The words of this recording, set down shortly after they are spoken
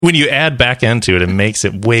When you add back into it, it makes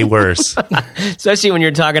it way worse. Especially when you're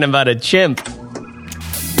talking about a chimp.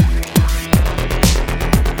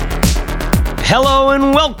 Hello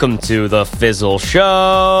and welcome to The Fizzle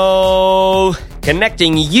Show,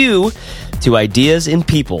 connecting you to ideas and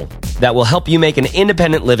people that will help you make an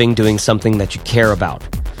independent living doing something that you care about.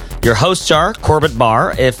 Your hosts are Corbett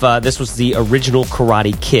Barr. If this was the original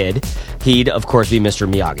Karate Kid, he'd, of course, be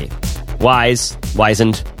Mr. Miyagi. Wise,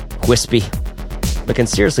 wizened, wispy, but can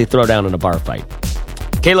seriously throw down in a bar fight.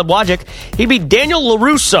 Caleb Wojcik, he'd be Daniel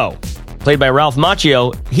LaRusso, played by Ralph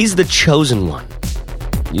Macchio. He's the chosen one.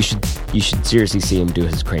 You should seriously see him do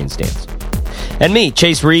his crane stance. And me,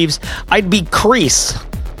 Chase Reeves, I'd be Kreese,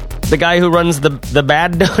 the guy who runs the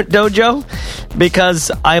bad dojo,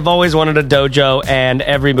 because I've always wanted a dojo, and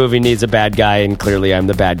every movie needs a bad guy, and clearly I'm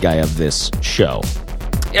the bad guy of this show.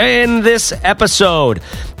 In this episode,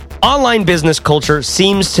 online business culture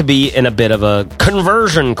seems to be in a bit of a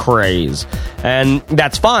conversion craze. And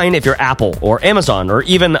that's fine if you're Apple or Amazon or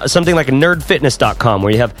even something like nerdfitness.com,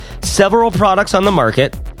 where you have several products on the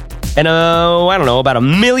market and, about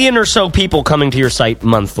 1 million or so people coming to your site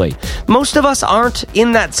monthly. Most of us aren't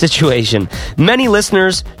in that situation. Many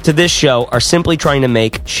listeners to this show are simply trying to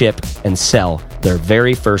make, ship, and sell their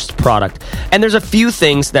very first product. And there's a few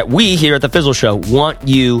things that we here at The Fizzle Show want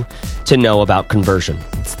you to know about conversion.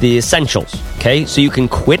 It's the essentials, okay? So you can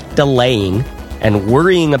quit delaying and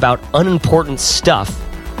worrying about unimportant stuff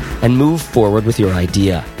and move forward with your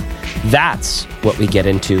idea. That's what we get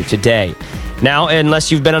into today. Now,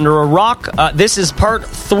 unless you've been under a rock, this is part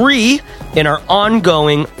 3 in our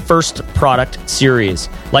ongoing first product series.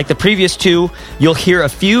 Like the previous 2, you'll hear a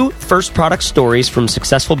few first product stories from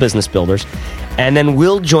successful business builders, and then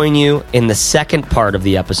we'll join you in the second part of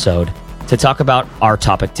the episode to talk about our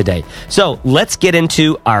topic today. So let's get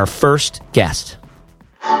into our first guest.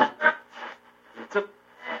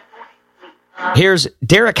 Here's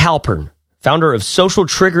Derek Halpern, founder of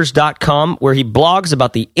socialtriggers.com, where he blogs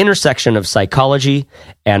about the intersection of psychology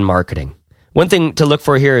and marketing. One thing to look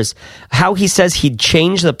for here is how he says he'd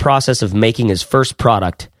change the process of making his first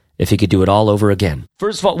product if he could do it all over again.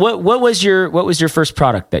 First of all, what was your first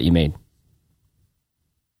product that you made?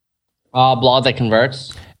 Blog that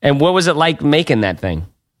converts. And what was it like making that thing?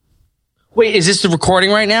 Wait, is this the recording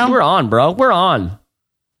right now? We're on, bro. We're on.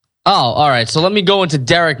 Oh, all right. So let me go into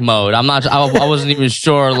Derek mode. I wasn't even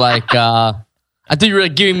sure. I thought you were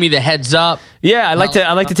giving me the heads up. Yeah, I like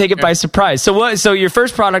to take it by surprise. So your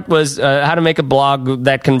first product was how to make a blog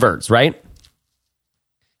that converts, right?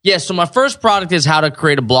 Yeah. So my first product is how to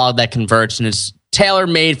create a blog that converts, and it's tailor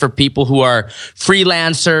made for people who are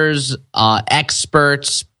freelancers,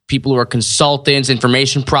 experts, people who are consultants,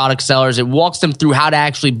 information product sellers. It walks them through how to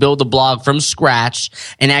actually build a blog from scratch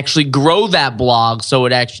and actually grow that blog so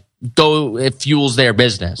it fuels their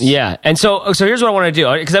business. Yeah. And so here's what I want to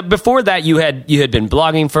do. Because before that, you had been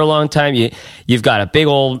blogging for a long time. You've got a big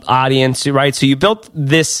old audience, right? So you built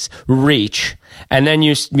this reach, and then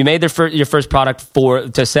you made your first product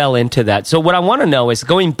to sell into that. So what I want to know is,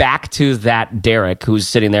 going back to that Derek who's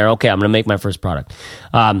sitting there, okay, I'm going to make my first product.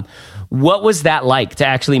 What was that like to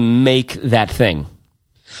actually make that thing?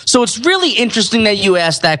 So it's really interesting that you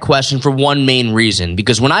asked that question for one main reason,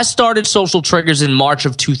 because when I started Social Triggers in March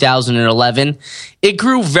of 2011, it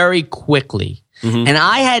grew very quickly. Mm-hmm. And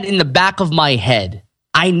I had in the back of my head,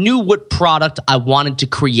 I knew what product I wanted to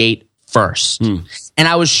create first. Mm. And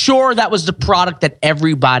I was sure that was the product that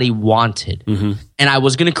everybody wanted. Mm-hmm. And I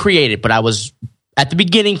was going to create it, but I was at the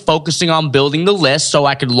beginning focusing on building the list so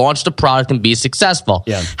I could launch the product and be successful.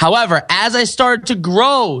 Yeah. However, as I started to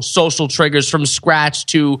grow Social Triggers from scratch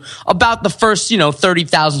to about the first,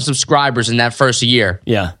 30,000 subscribers in that first year,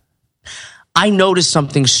 I noticed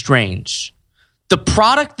something strange. The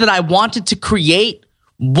product that I wanted to create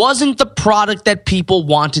wasn't the product that people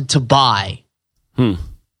wanted to buy.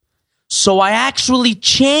 So I actually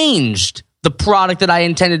changed the product that I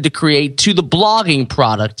intended to create to the blogging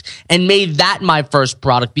product and made that my first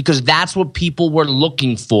product, because that's what people were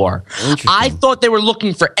looking for. I thought they were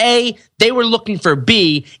looking for A, they were looking for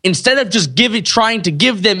B. Instead of just trying to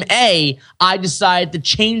give them A, I decided to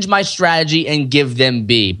change my strategy and give them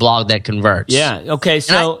B, blog that converts. Yeah, okay,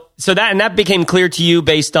 so that became clear to you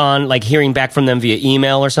based on hearing back from them via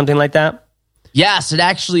email or something like that? Yes, it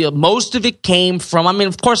actually, most of it came from,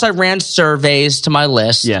 of course I ran surveys to my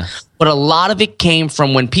list. Yeah. But a lot of it came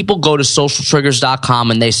from when people go to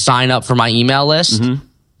socialtriggers.com and they sign up for my email list. Mm-hmm.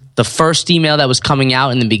 The first email that was coming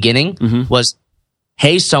out in the beginning was,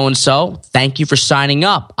 hey, so-and-so, thank you for signing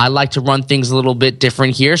up. I like to run things a little bit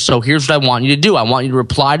different here. So here's what I want you to do. I want you to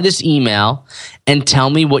reply to this email and tell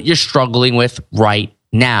me what you're struggling with right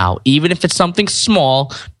now. Even if it's something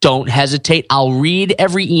small, don't hesitate. I'll read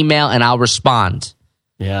every email and I'll respond.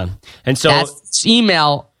 Yeah. And so that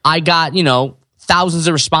email, I got, thousands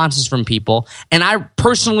of responses from people, and I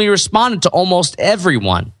personally responded to almost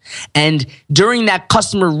everyone. And during that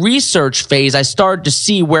customer research phase, I started to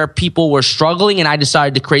see where people were struggling, and I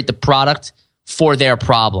decided to create the product for their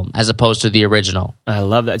problem as opposed to the original. I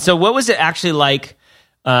love that. So what was it actually like?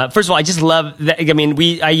 First of all, I just love that. I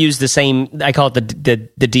mean, I use the same, I call it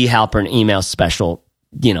the D. Halpern email special,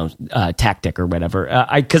 tactic or whatever.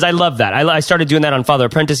 Because I love that. I started doing that on Father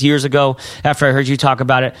Apprentice years ago after I heard you talk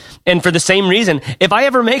about it. And for the same reason, if I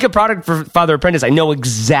ever make a product for Father Apprentice, I know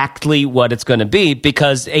exactly what it's going to be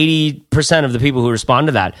because 80% of the people who respond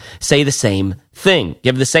to that say the same thing,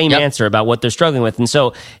 give the same answer about what they're struggling with. And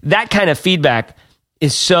so that kind of feedback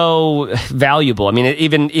is so valuable. I mean,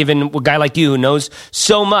 even a guy like you who knows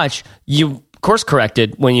so much, you course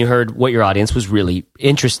corrected when you heard what your audience was really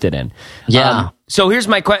interested in. Yeah. So here's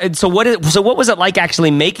my question. So what was it like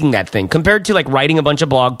actually making that thing compared to like writing a bunch of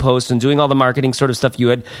blog posts and doing all the marketing sort of stuff you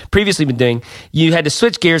had previously been doing? You had to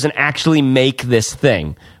switch gears and actually make this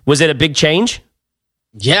thing. Was it a big change?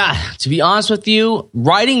 Yeah. To be honest with you,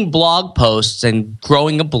 writing blog posts and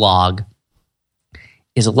growing a blog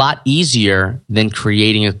is a lot easier than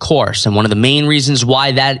creating a course. And one of the main reasons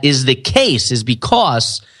why that is the case is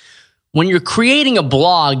because when you're creating a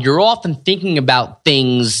blog, you're often thinking about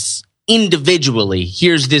things individually.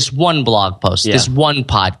 Here's this one blog post, this one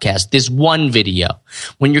podcast, this one video.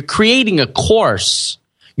 When you're creating a course,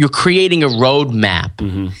 you're creating a roadmap,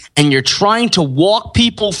 and you're trying to walk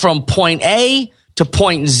people from point A to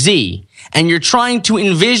point Z. And you're trying to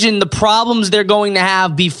envision the problems they're going to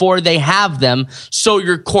have before they have them, so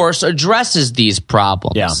your course addresses these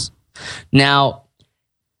problems. Yeah. Now,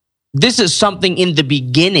 this is something in the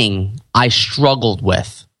beginning I struggled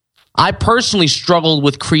with. I personally struggled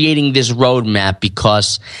with creating this roadmap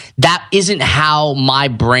because that isn't how my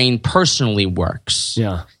brain personally works.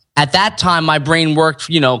 Yeah. At that time, my brain worked,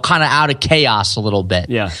 kind of out of chaos a little bit.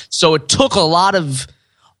 Yeah. So it took a lot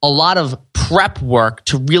of prep work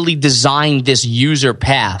to really design this user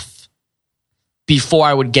path before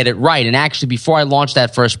I would get it right. And actually, before I launched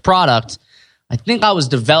that first product, I think I was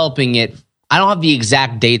developing it. I don't have the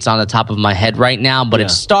exact dates on the top of my head right now, but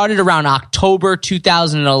it started around October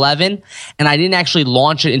 2011, and I didn't actually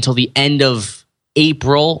launch it until the end of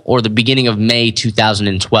April or the beginning of May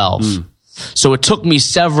 2012. So it took me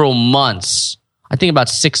several months, I think about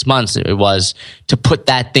 6 months it was, to put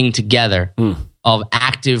that thing together of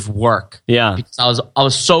active work. Yeah. Because I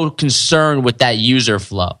was so concerned with that user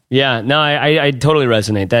flow. Yeah, no, I totally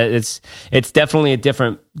resonate. That it's definitely a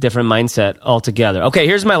different mindset altogether. Okay,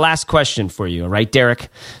 here's my last question for you, all right, Derek,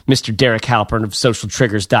 Mr. Derek Halpern of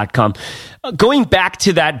socialtriggers.com. Going back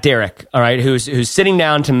to that Derek, all right, who's sitting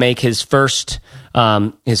down to make his first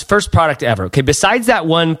product ever. Okay, besides that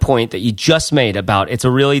one point that you just made about it's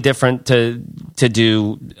a really different to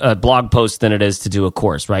do a blog post than it is to do a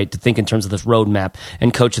course, right? To think in terms of this roadmap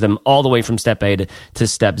and coach them all the way from step A to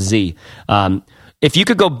step Z. If you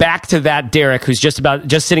could go back to that Derek who's just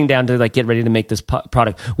sitting down to like get ready to make this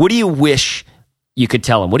product, what do you wish you could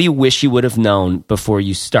tell him? What do you wish you would have known before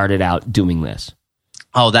you started out doing this?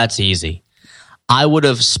 Oh, that's easy. I would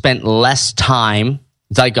have spent less time.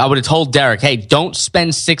 Like I would have told Derek, hey, don't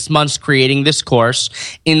spend 6 months creating this course.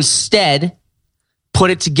 Instead,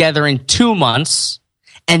 put it together in 2 months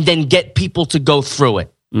and then get people to go through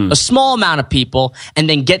it. A small amount of people, and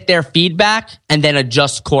then get their feedback and then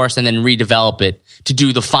adjust course and then redevelop it to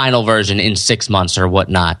do the final version in 6 months or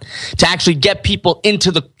whatnot. To actually get people into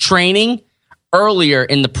the training earlier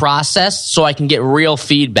in the process so I can get real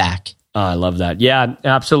feedback. Oh, I love that. Yeah,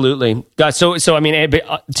 absolutely. So I mean,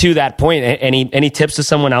 to that point, any tips to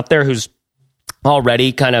someone out there who's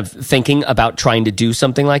already kind of thinking about trying to do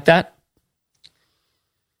something like that?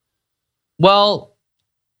 Well,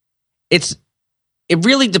 it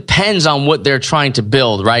really depends on what they're trying to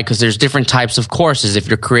build, right? Because there's different types of courses. If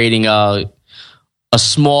you're creating a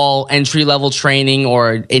small entry-level training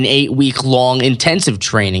or an 8-week long intensive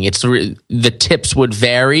training, the tips would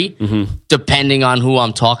vary depending on who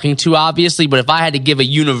I'm talking to, obviously. But if I had to give a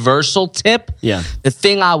universal tip, the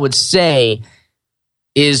thing I would say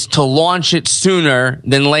is to launch it sooner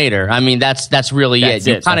than later. I mean, that's really it.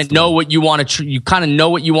 You kind of know what you want to. You kind of know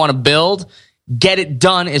what you want to build. Get it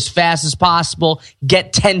done as fast as possible.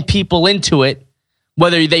 Get 10 people into it,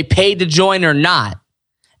 whether they paid to join or not,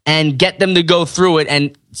 and get them to go through it.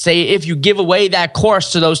 And say, if you give away that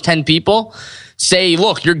course to those 10 people, say,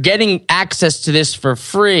 look, you're getting access to this for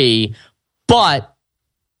free, but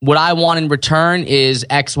what I want in return is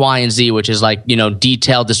X, Y, and Z, which is like,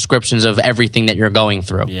 detailed descriptions of everything that you're going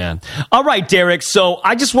through. Yeah. All right, Derek. So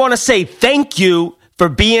I just want to say thank you for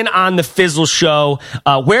being on the Fizzle Show.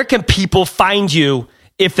 Where can people find you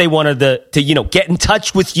if they wanted to get in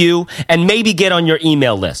touch with you and maybe get on your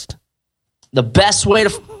email list? The best way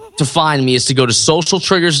to find me is to go to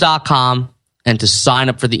socialtriggers.com and to sign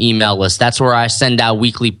up for the email list. That's where I send out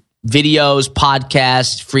weekly videos,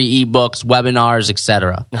 podcasts, free ebooks, webinars,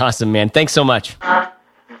 etc. Awesome, man. Thanks so much.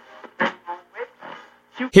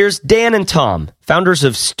 Here's Dan and Tom, founders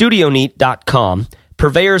of StudioNeat.com,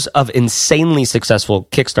 purveyors of insanely successful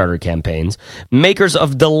Kickstarter campaigns, makers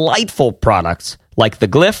of delightful products like the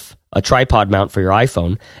Glyph, a tripod mount for your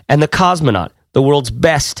iPhone, and the Cosmonaut, the world's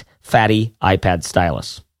best fatty iPad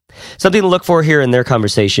stylus. Something to look for here in their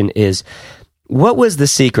conversation is, what was the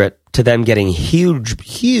secret to them getting huge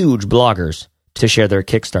bloggers to share their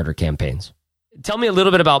Kickstarter campaigns? Tell me a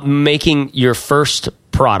little bit about making your first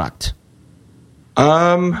product.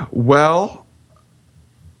 I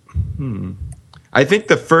think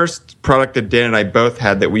the first product that Dan and I both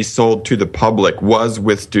had that we sold to the public was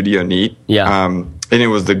with Studio Neat. Yeah. And it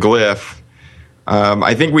was the Glyph.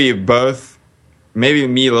 I think we both, maybe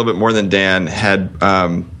me a little bit more than Dan, had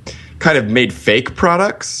kind of made fake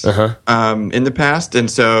products in the past. And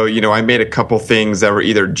so, I made a couple things that were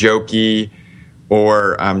either jokey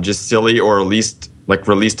or just silly, or at least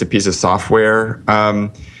released a piece of software.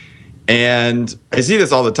 And I see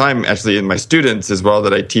this all the time, actually, in my students as well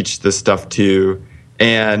that I teach this stuff to.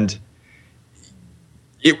 And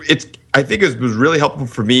I think it was really helpful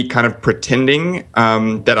for me kind of pretending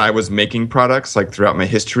that I was making products throughout my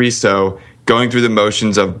history. So going through the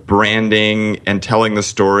motions of branding and telling the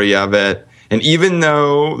story of it. And even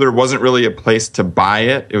though there wasn't really a place to buy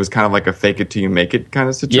it, it was kind of like a fake it till you make it kind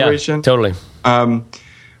of situation. Yeah, totally.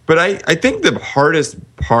 But I think the hardest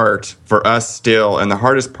part for us still, and the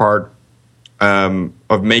hardest part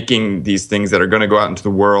of making these things that are going to go out into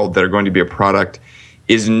the world, that are going to be a product,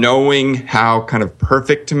 is knowing how kind of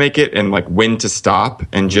perfect to make it and when to stop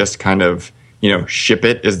and just kind of, ship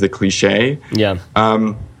it, is the cliche. Yeah.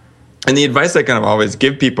 And the advice I kind of always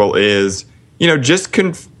give people is,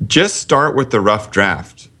 just start with the rough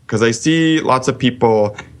draft. Because I see lots of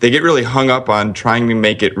people, they get really hung up on trying to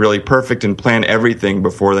make it really perfect and plan everything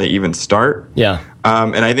before they even start. Yeah.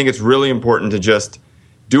 And I think it's really important to just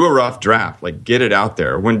do a rough draft, get it out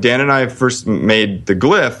there. When Dan and I first made the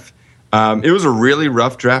Glyph, it was a really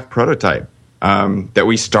rough draft prototype that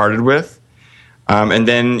we started with. And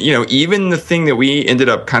then, even the thing that we ended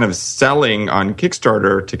up kind of selling on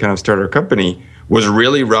Kickstarter to kind of start our company was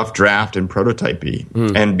really rough draft and prototypey.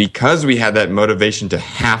 And because we had that motivation to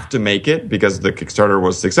have to make it because the Kickstarter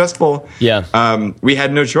was successful, we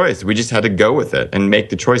had no choice. We just had to go with it and make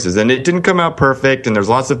the choices. And it didn't come out perfect. And there's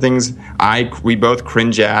lots of things we both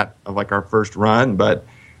cringe at of our first run, but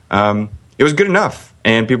it was good enough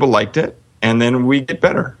and people liked it. And then we get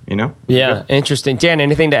better, Yeah, interesting. Dan,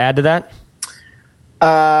 anything to add to that?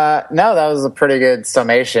 No, that was a pretty good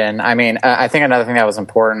summation. I mean, I think another thing that was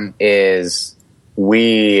important is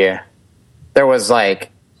there was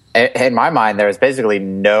in my mind, there was basically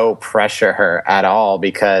no pressure at all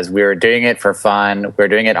because we were doing it for fun. We were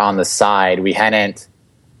doing it on the side. We hadn't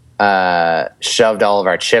shoved all of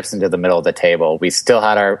our chips into the middle of the table. We still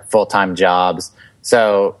had our full-time jobs.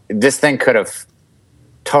 So this thing could have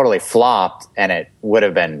totally flopped and it would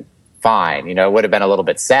have been fine. It would have been a little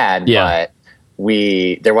bit sad, but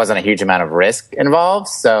there wasn't a huge amount of risk involved.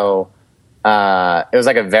 So it was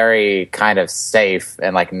a very kind of safe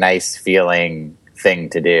and nice feeling thing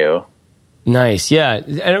to do. Nice. Yeah.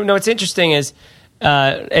 I don't know. What's interesting is,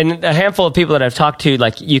 and a handful of people that I've talked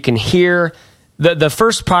to, you can hear the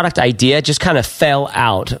first product idea just kind of fell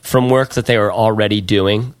out from work that they were already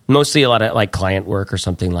doing. Mostly a lot of client work or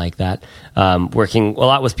something like that. Working a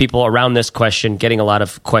lot with people around this question, getting a lot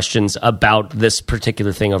of questions about this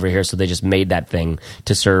particular thing over here. So they just made that thing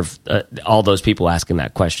to serve all those people asking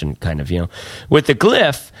that question, kind of, With the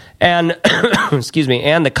Glyph and excuse me,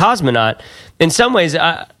 and the Cosmonaut, in some ways,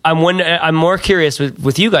 I'm more curious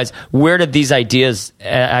with you guys. Where did these ideas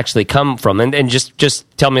actually come from? And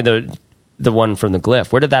just tell me the one from the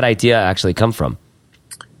Glyph. Where did that idea actually come from?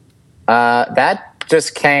 That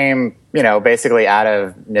just came, basically out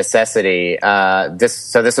of necessity.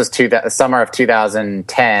 This was the summer of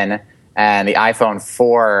 2010, and the iPhone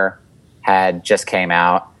 4 had just came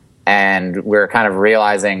out, and we were kind of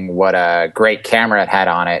realizing what a great camera it had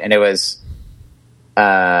on it, and it was.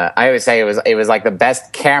 I always say it was the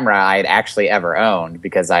best camera I had actually ever owned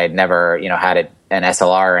because I had never, had it an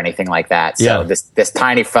SLR or anything like that. So this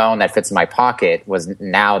tiny phone that fits in my pocket was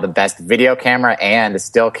now the best video camera and a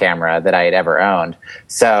still camera that I had ever owned.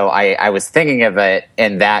 So I was thinking of it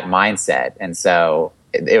in that mindset. And so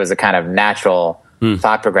it was a kind of natural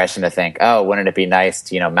thought progression to think, oh, wouldn't it be nice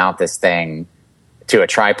to, mount this thing to a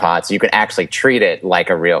tripod so you can actually treat it like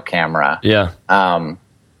a real camera. Yeah.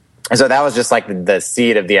 And so that was just like the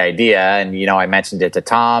seed of the idea. And, I mentioned it to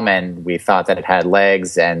Tom and we thought that it had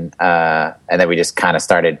legs and then we just kind of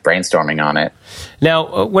started brainstorming on it.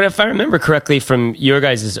 Now, if I remember correctly from your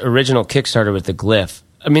guys' original Kickstarter with the Glyph,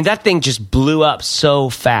 I mean, that thing just blew up so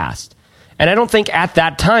fast. And I don't think at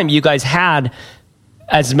that time you guys had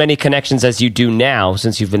as many connections as you do now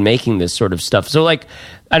since you've been making this sort of stuff. So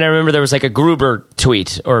and I remember there was like a Gruber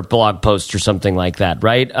tweet or blog post or something like that,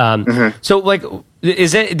 right? So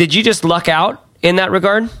did you just luck out in that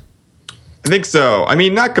regard? I think so. I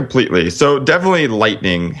mean, not completely. So definitely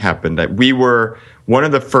lightning happened. We were one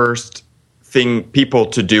of the first people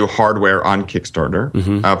to do hardware on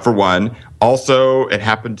Kickstarter, for one. Also, it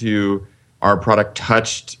happened to our product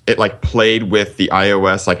played with the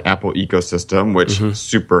iOS, Apple ecosystem, which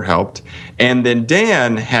super helped. And then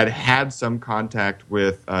Dan had some contact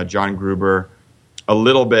with John Gruber a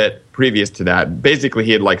little bit previous to that. Basically,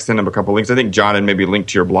 he had sent him a couple links. I think John had maybe linked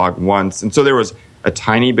to your blog once. And so there was a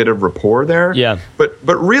tiny bit of rapport there. Yeah. But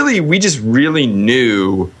really, we just really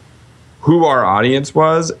knew who our audience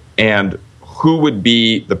was and who would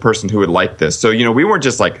be the person who would like this. So, we weren't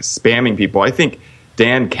just spamming people. I think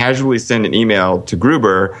Dan casually sent an email to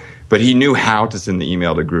Gruber, but he knew how to send the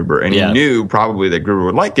email to Gruber, and he knew probably that Gruber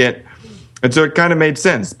would like it, and so it kind of made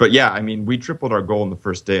sense. But yeah, I mean, we tripled our goal in the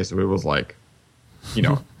first day, so it was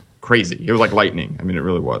crazy. It was like lightning. I mean, it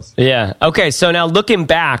really was. Yeah. Okay, so now looking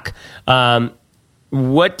back,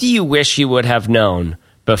 what do you wish you would have known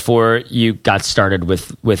before you got started with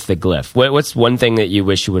the Glyph? What's one thing that you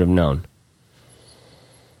wish you would have known?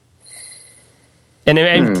 And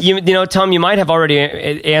Tom, you might have already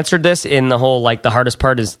answered this in the whole the hardest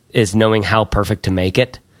part is knowing how perfect to make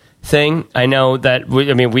it thing. I know that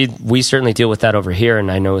we certainly deal with that over here,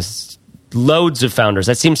 and I know loads of founders.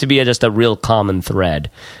 That seems to be just a real common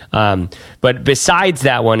thread. But besides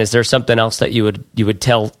that one, is there something else that you would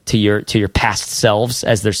tell to your past selves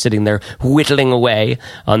as they're sitting there whittling away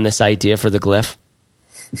on this idea for the Glyph?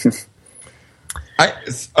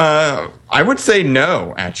 I would say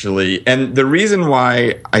no, actually. And the reason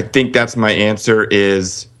why I think that's my answer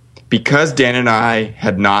is because Dan and I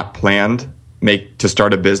had not planned to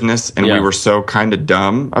start a business, and we were so kind of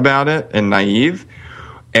dumb about it and naive.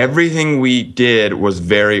 Everything we did was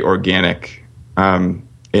very organic and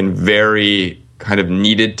very kind of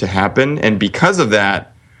needed to happen. And because of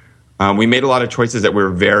that, we made a lot of choices that we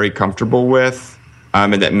were very comfortable with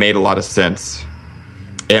and that made a lot of sense.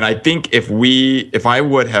 And I think if I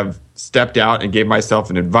would have stepped out and gave myself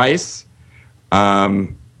an advice,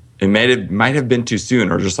 it might have been too soon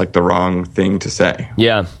or just the wrong thing to say.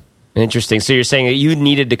 Yeah, interesting. So you're saying that you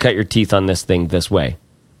needed to cut your teeth on this thing this way.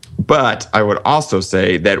 But I would also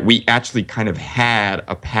say that we actually kind of had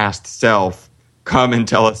a past self come and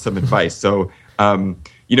tell us some advice. So,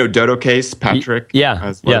 Dodo Case, Patrick, one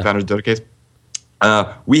of the founders of Dodo Case,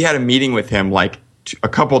 we had a meeting with him a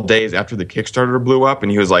couple days after the Kickstarter blew up,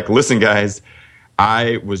 and he was like, listen, guys,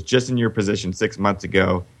 I was just in your position 6 months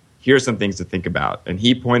ago. Here's some things to think about. And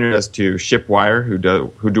he pointed us to Shipwire, who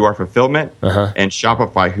do our fulfillment, and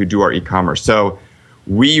Shopify, who do our e-commerce. So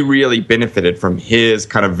we really benefited from his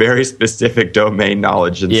kind of very specific domain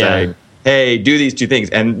knowledge and saying, hey, do these two things.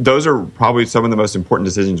 And those are probably some of the most important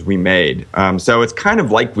decisions we made. So it's kind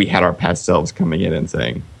of like we had our past selves coming in and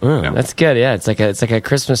saying, that's good. Yeah, it's like a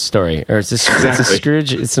Christmas story, or it's a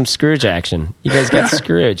Scrooge. It's some Scrooge action. You guys got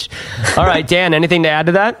Scrooge. All right, Dan, anything to add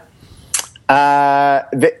to that?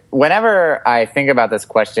 Whenever I think about this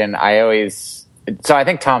question, I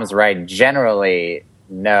think Tom's right. Generally,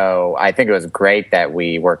 no. I think it was great that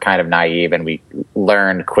we were kind of naive and we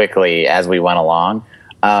learned quickly as we went along.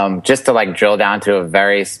 Just to drill down to a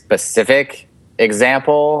very specific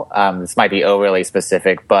example, this might be overly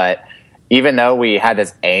specific, but even though we had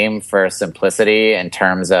this aim for simplicity in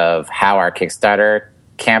terms of how our Kickstarter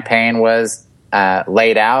campaign was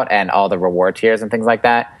laid out and all the reward tiers and things like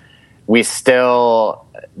that, there is still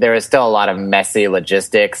a lot of messy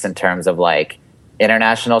logistics in terms of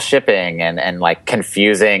international shipping and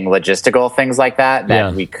confusing logistical things like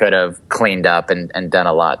that we could have cleaned up and done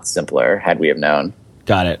a lot simpler had we have known.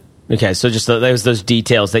 Got it. Okay, so just there was those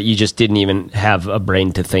details that you just didn't even have a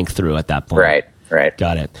brain to think through at that point. Right.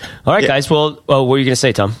 Got it. All right, guys. Well, what were you going to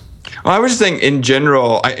say, Tom? Well, I was just saying, in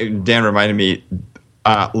general, Dan reminded me,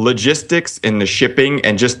 logistics and the shipping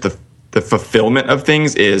and just the fulfillment of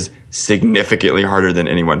things is significantly harder than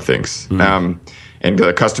anyone thinks. And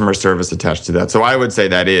the customer service attached to that. So I would say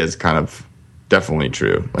that is kind of definitely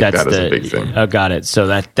true. Like that is a big thing. Oh, got it. So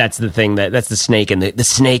that's the thing that's the snake in the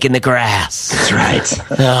snake in the grass. That's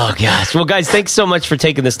right. Oh gosh. Well, guys, thanks so much for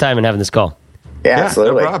taking this time and having this call. Yeah,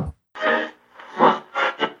 absolutely. No problem.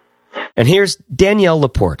 And here's Danielle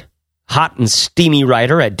Laporte, hot and steamy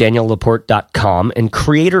writer at daniellelaporte.com and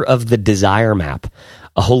creator of the Desire Map,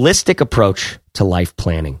 a holistic approach to life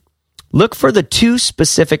planning. Look for the 2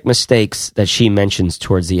 specific mistakes that she mentions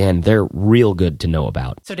towards the end. They're real good to know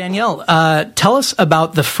about. So Danielle, tell us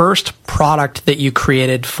about the first product that you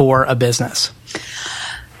created for a business.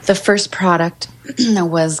 The first product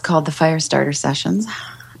was called the Firestarter Sessions,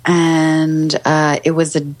 and it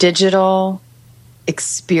was a digital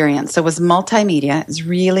experience. So it was multimedia. It's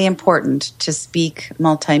really important to speak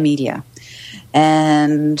multimedia.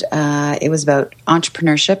 And it was about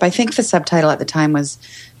entrepreneurship. I think the subtitle at the time was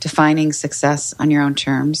Defining Success on Your Own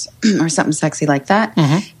Terms or something sexy like that.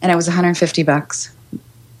 And it was $150.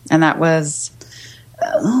 And that was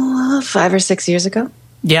 5 or 6 years ago.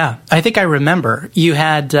 Yeah, I think I remember. You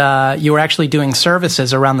had you were actually doing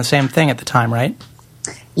services around the same thing at the time, right?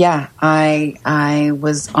 Yeah, I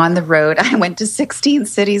was on the road. I went to 16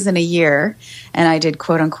 cities in a year, and I did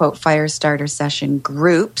quote-unquote Firestarter session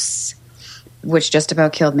groups, which just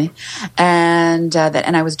about killed me. And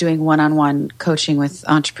I was doing one-on-one coaching with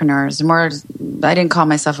entrepreneurs. I didn't call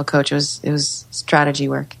myself a coach. It was strategy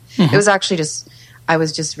work. It was actually I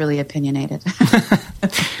was just really opinionated.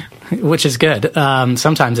 Which is good.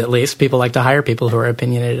 Sometimes, at least, people like to hire people who are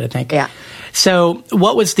opinionated, I think. Yeah. So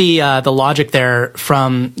what was the logic there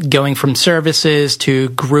from going from services to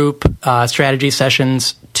group strategy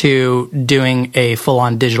sessions to doing a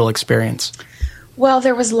full-on digital experience? Well,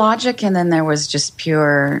 there was logic, and then there was just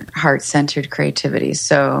pure heart-centered creativity.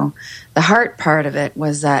 So the heart part of it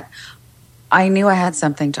was that I knew I had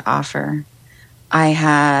something to offer. I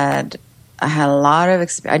had a lot of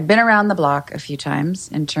experience. I'd been around the block a few times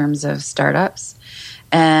in terms of startups,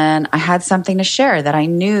 and I had something to share that I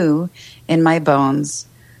knew in my bones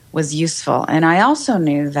was useful. And I also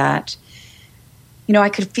knew that, I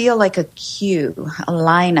could feel like a queue, a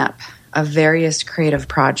lineup of various creative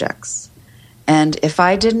projects. And if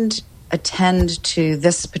I didn't attend to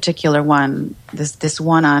this particular one, this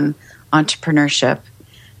one on entrepreneurship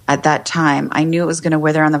at that time, I knew it was going to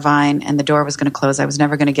wither on the vine and the door was going to close. I was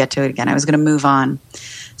never going to get to it again. I was going to move on.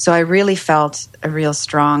 So I really felt a real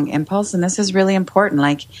strong impulse. And this is really important.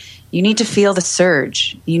 Like, you need to feel the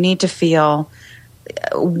surge. You need to feel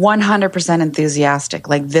 100% enthusiastic.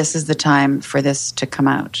 Like, this is the time for this to come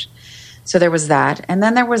out. So there was that. And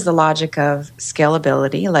then there was the logic of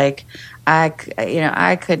scalability. Like,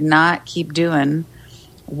 I could not keep doing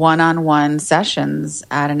one-on-one sessions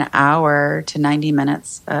at an hour to 90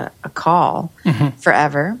 minutes a call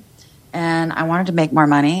forever. And I wanted to make more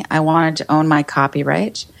money. I wanted to own my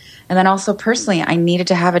copyright. And then also personally, I needed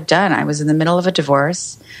to have it done. I was in the middle of a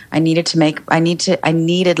divorce. I needed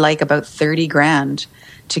like about 30 grand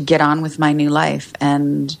to get on with my new life.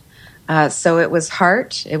 And so it was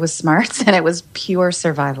heart, it was smarts, and it was pure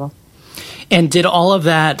survival. And did all of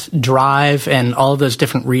that drive and all of those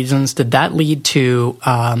different reasons, did that lead to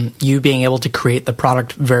you being able to create the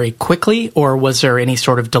product very quickly, or was there any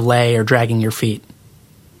sort of delay or dragging your feet?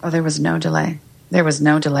 Oh, there was no delay. There was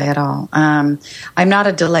no delay at all. I'm not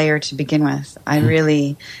a delayer to begin with. I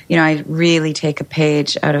really take a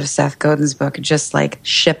page out of Seth Godin's book, just like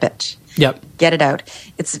ship it. Yep. Get it out.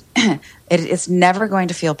 It's never going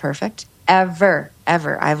to feel perfect. Ever.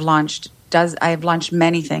 I've launched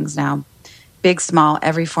many things now. Big, small,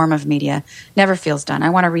 every form of media. Never feels done.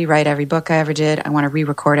 I want to rewrite every book I ever did. I want to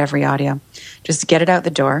re-record every audio. Just get it out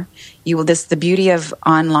the door. The beauty of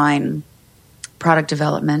online product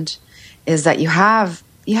development is that you have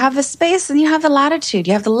the space and you have the latitude.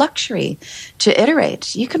 You have the luxury to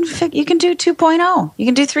iterate. You can do 2.0. You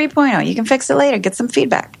can do 3.0. You can fix it later. Get some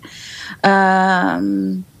feedback.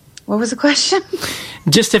 What was the question?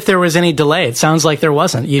 Just if there was any delay. It sounds like there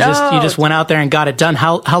wasn't. You just went out there and got it done.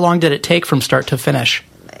 How long did it take from start to finish?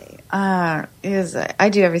 I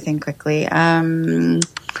do everything quickly.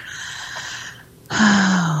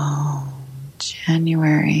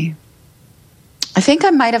 January. I think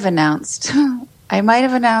I might have announced.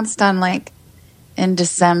 In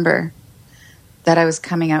December that I was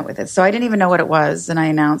coming out with it. So I didn't even know what it was, and I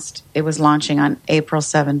announced it was launching on April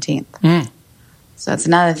 17th. So that's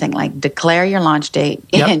another thing, like declare your launch date,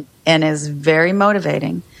 and is very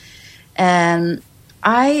motivating. And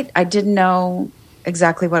I didn't know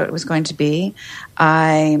exactly what it was going to be.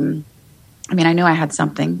 I I mean, I knew I had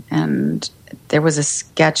something, and there was a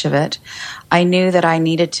sketch of it. I knew that I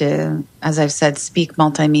needed to, as I've said, speak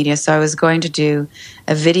multimedia. So I was going to do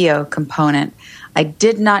a video component. I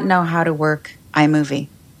did not know how to work iMovie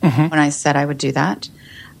when I said I would do that.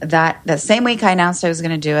 That same week I announced I was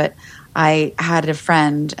going to do it, I had a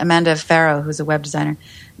friend, Amanda Farrow, who's a web designer,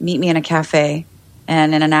 meet me in a cafe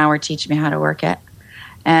and in an hour teach me how to work it.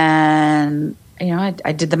 And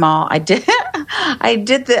I did them all. I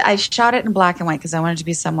shot it in black and white because I wanted to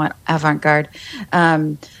be somewhat avant-garde,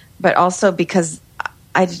 but also because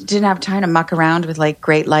I didn't have time to muck around with like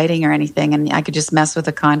great lighting or anything, and I could just mess with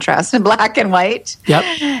the contrast in black and white.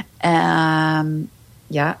 Yep.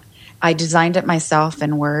 Yeah. I designed it myself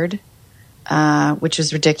in Word, which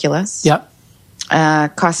was ridiculous. Yep.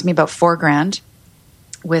 Cost me about $4,000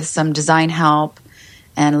 with some design help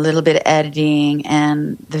and a little bit of editing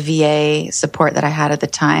and the VA support that I had at the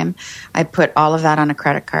time. I put all of that on a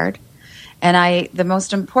credit card. And the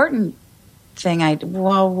most important thing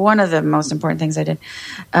one of the most important things I did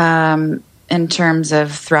in terms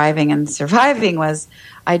of thriving and surviving was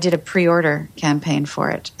I did a pre-order campaign for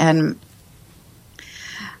it. And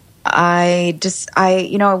it's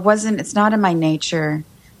not in my nature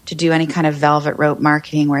to do any kind of velvet rope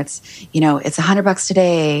marketing where it's $100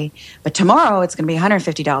 today, but tomorrow it's going to be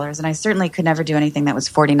 $150. And I certainly could never do anything that was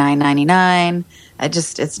 $49.99.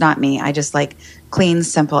 It's not me. I just like clean,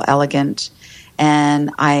 simple, elegant.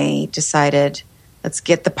 And I decided, let's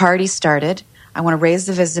get the party started. I want to raise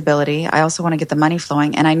the visibility. I also want to get the money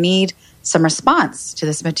flowing, and I need some response to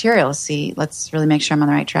this material. See, let's really make sure I'm on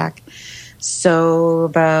the right track. So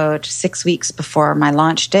about 6 weeks before my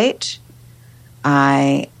launch date,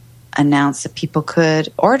 I announced that people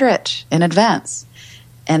could order it in advance,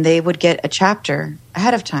 and they would get a chapter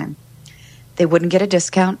ahead of time. They wouldn't get a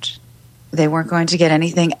discount. They weren't going to get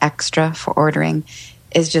anything extra for ordering.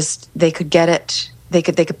 It's just they could get it. They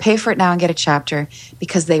could pay for it now and get a chapter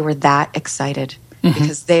because they were that excited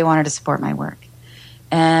because they wanted to support my work.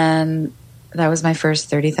 And that was my first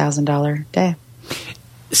 $30,000 day.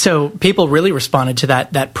 So people really responded to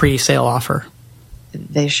that pre-sale offer.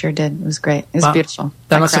 They sure did. It was great. It was beautiful.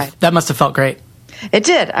 That must have felt great. It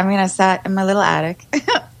did. I mean, I sat in my little attic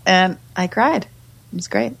and I cried. It was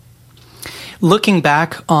great. Looking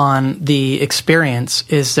back on the experience,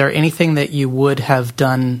 is there anything that you would have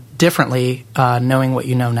done differently knowing what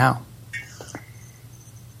you know now?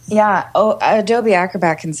 Yeah. Adobe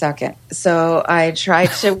Acrobat can suck it. So I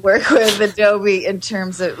tried to work with Adobe in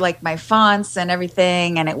terms of like my fonts and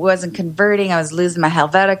everything, and it wasn't converting. I was losing my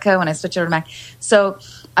Helvetica when I switched over to Mac. So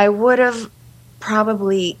I would have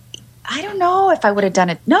probably, I don't know if I would have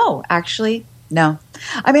done it. No, actually, no.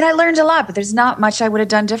 I mean, I learned a lot, but there's not much I would have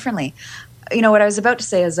done differently. What I was about to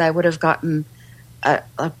say is I would have gotten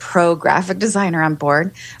a pro graphic designer on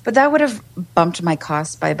board, but that would have bumped my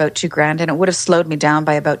costs by about $2,000, and it would have slowed me down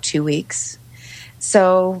by about 2 weeks.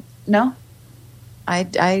 So no, I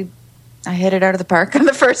hit it out of the park on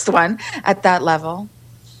the first one at that level,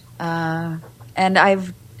 and I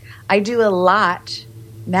do a lot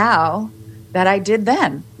now that I did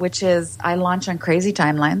then, which is I launch on crazy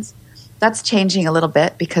timelines. That's changing a little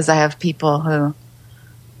bit because I have people who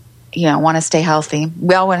want to stay healthy.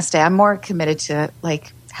 We all want to stay. I'm more committed to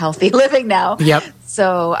like healthy living now. Yep.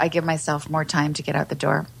 So I give myself more time to get out the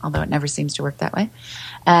door, although it never seems to work that way.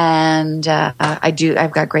 And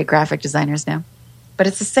I've got great graphic designers now, but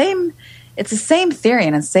it's the same theory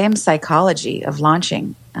and the same psychology of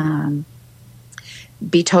launching.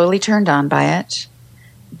 Be totally turned on by it.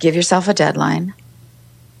 Give yourself a deadline,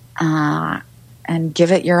 and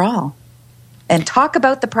give it your all, and talk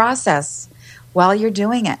about the process while you're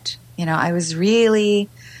doing it. I was really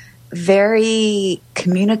very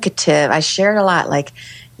communicative. I shared a lot, like,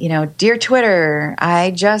 dear Twitter, I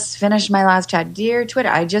just finished my last chat. Dear Twitter,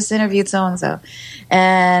 I just interviewed so-and-so.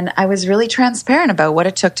 And I was really transparent about what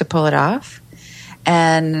it took to pull it off.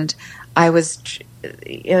 And I was,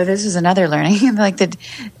 this is another learning. Like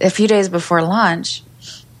a few days before launch,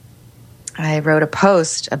 I wrote a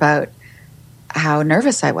post about how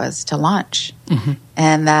nervous I was to launch.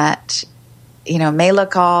 And that may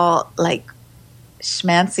look all like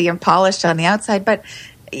schmancy and polished on the outside, but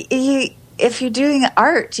if you're doing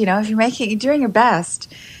art, if you're doing your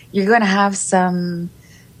best, you're going to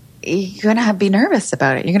be nervous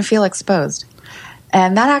about it. You're going to feel exposed.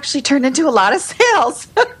 And that actually turned into a lot of sales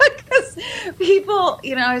because people,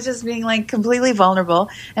 I was just being like completely vulnerable,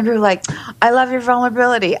 and people were like, I love your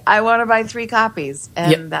vulnerability. I want to buy 3 copies.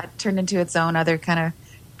 And that turned into its own other kind of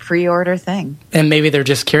pre-order thing. And maybe they're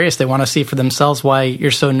just curious. They want to see for themselves why you're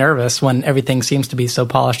so nervous when everything seems to be so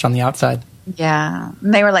polished on the outside. Yeah.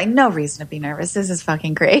 And they were like, no reason to be nervous. This is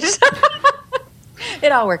fucking great.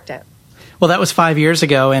 it all worked out. Well, that was 5 years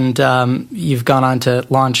ago, and you've gone on to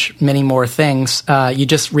launch many more things. You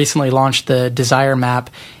just recently launched the Desire Map,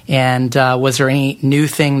 and was there any new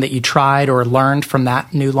thing that you tried or learned from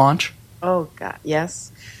that new launch? Oh, God,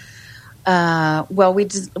 yes. Well,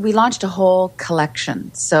 we launched a whole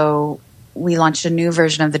collection. So we launched a new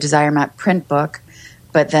version of the Desire Map print book,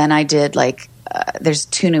 but then I did there's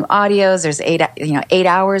 2 new audios. There's 8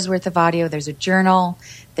 hours worth of audio. There's a journal.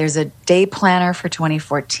 There's a day planner for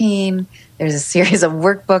 2014. There's a series of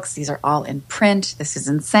workbooks. These are all in print. This is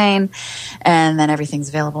insane. And then everything's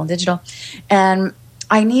available in digital. And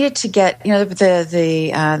I needed to get,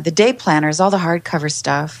 the day planners, all the hardcover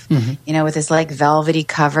stuff, with this velvety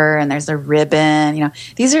cover, and there's a ribbon.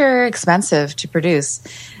 These are expensive to produce.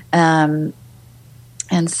 And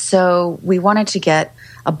so we wanted to get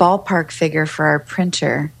a ballpark figure for our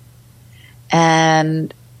printer.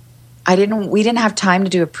 And we didn't have time to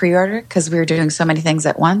do a pre-order because we were doing so many things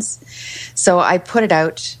at once. So I put it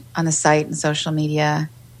out on the site and social media,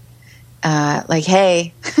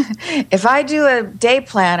 hey, if I do a day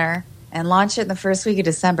planner and launch it in the first week of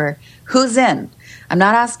December, who's in? I'm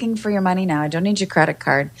not asking for your money now. I don't need your credit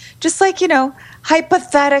card. Just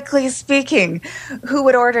hypothetically speaking, who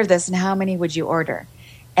would order this and how many would you order?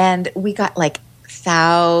 And we got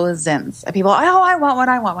thousands of people. Oh, I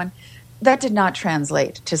want one. That did not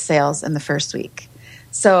translate to sales in the first week.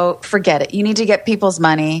 So forget it. You need to get people's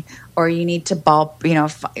money, or you need to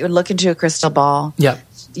look into a crystal ball. Yep.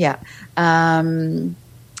 Yeah.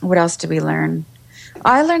 What else did we learn?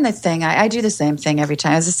 I learned the thing. I do the same thing every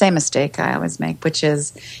time. It's the same mistake I always make, which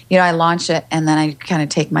is, I launch it and then I kind of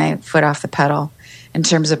take my foot off the pedal in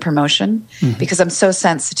terms of promotion because I'm so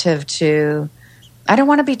sensitive to, I don't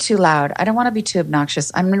want to be too loud. I don't want to be too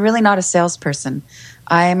obnoxious. I'm really not a salesperson.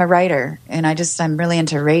 I am a writer, and I'm really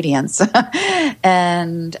into radiance.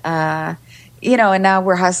 And, and now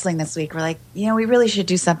we're hustling this week. We're like, we really should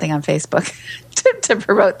do something on Facebook to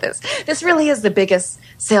promote this. This really is the biggest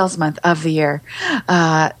sales month of the year.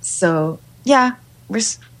 So yeah,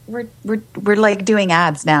 we're doing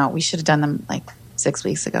ads now. We should have done them 6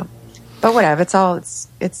 weeks ago, but whatever.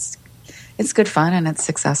 It's good fun and it's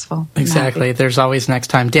successful. Exactly. There's always next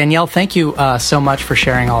time. Danielle, thank you so much for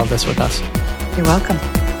sharing all of this with us. You're welcome.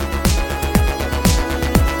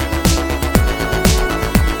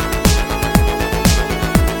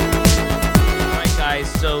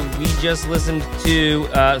 So we just listened to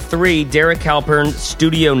 3, Derek Halpern,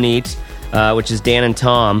 Studio Neat, which is Dan and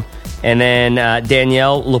Tom, and then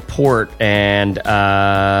Danielle Laporte. And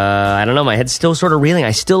I don't know, my head's still sort of reeling.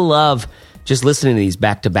 I still love just listening to these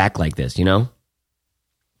back to back like this,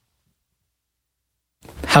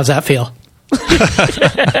 How's that feel?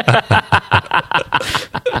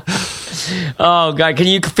 Oh God! Can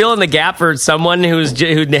you fill in the gap for someone who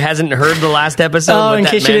hasn't heard the last episode? Oh, in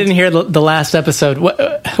case you didn't hear the last episode,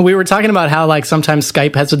 we were talking about how sometimes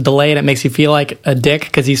Skype has a delay and it makes you feel like a dick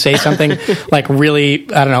because you say something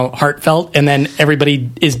really, I don't know, heartfelt, and then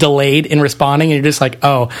everybody is delayed in responding, and you're just like,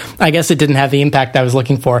 oh, I guess it didn't have the impact I was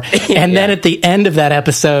looking for. And then at the end of that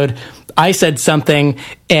episode, I said something,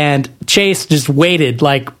 and Chase just waited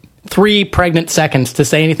 3 pregnant seconds to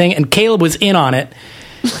say anything, and Caleb was in on it.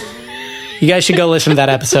 You guys should go listen to that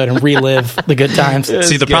episode and relive the good times.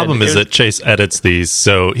 See, the problem is that Chase edits these,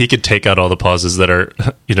 so he could take out all the pauses that are,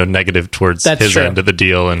 negative towards his end of the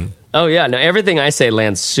deal. And oh yeah, no, everything I say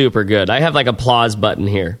lands super good. I have applause button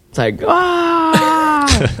here. It's ah,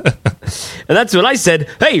 and that's what I said.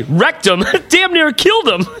 Hey, wrecked him! Damn near killed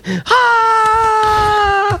him!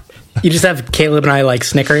 Ah! You just have Caleb and I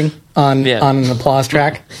snickering on an applause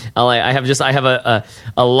track. I have a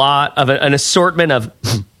lot of an assortment of.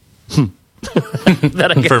 That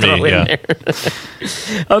I can throw in there.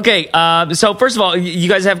 Okay, so first of all, you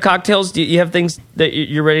guys have cocktails? Do you have things that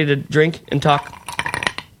you're ready to drink and talk?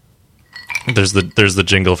 There's the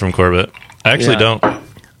jingle from Corbett. I actually don't.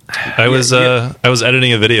 I was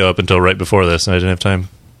editing a video up until right before this, and I didn't have time.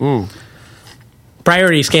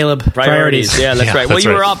 Priorities, Caleb. Priorities. Yeah, that's right. Well, you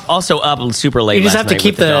were also up super late. You just have to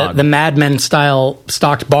keep the Mad Men style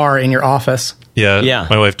stocked bar in your office. Yeah.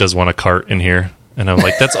 My wife does want a cart in here. And I'm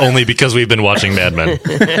like, that's only because we've been watching Mad Men.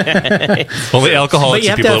 Only alcoholics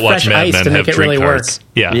and people that watch Mad Men have drink carts.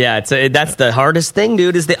 Yeah. That's the hardest thing,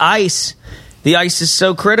 dude, is the ice. The ice is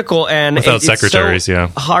so critical, and without secretaries,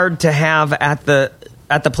 it's so hard to have at the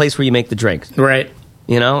place where you make the drinks. Right.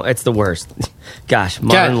 It's the worst. Gosh,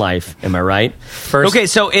 modern life. Am I right? First. Okay,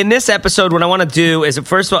 so in this episode, what I want to do is,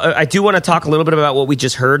 first of all, I do want to talk a little bit about what we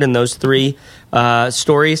just heard in those 3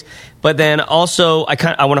 stories, but then also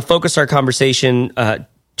I want to focus our conversation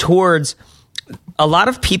towards a lot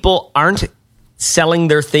of people aren't selling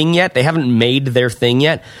their thing yet. They haven't made their thing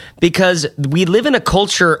yet, because we live in a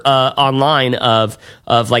culture online of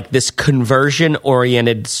like this conversion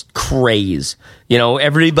oriented craze. You know,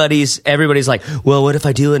 everybody's like, well, what if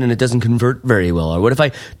I do it and it doesn't convert very well? Or what if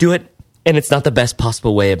I do it and it's not the best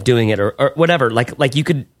possible way of doing it, or whatever. Like you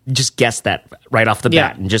could just guess that right off the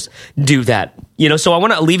bat and just do that. You know, so I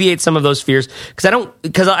want to alleviate some of those fears,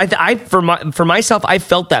 because I for myself, I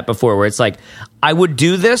felt that before, where it's like I would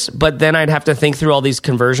do this, but then I'd have to think through all these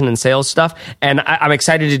conversion and sales stuff, and I'm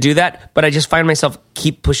excited to do that, but I just find myself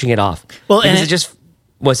keep pushing it off. Well, because it just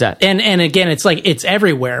what's that? And again, it's like it's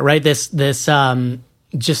everywhere, right? This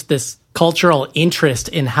just this cultural interest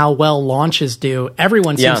in how well launches do,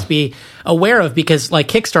 everyone seems to be aware of, because like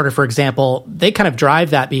Kickstarter, for example, they kind of drive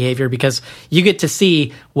that behavior, because you get to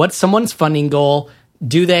see what's someone's funding goal.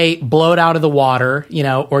 Do they blow it out of the water, you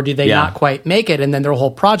know, or do they not quite make it, and then their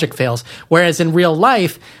whole project fails? Whereas in real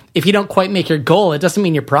life, if you don't quite make your goal, it doesn't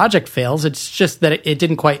mean your project fails. It's just that it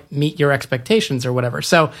didn't quite meet your expectations or whatever.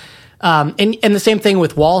 So, and the same thing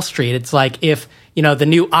with Wall Street. It's like if, you know, the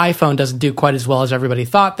new iPhone doesn't do quite as well as everybody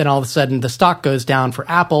thought, then all of a sudden the stock goes down for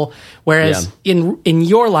Apple. Whereas in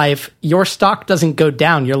your life, your stock doesn't go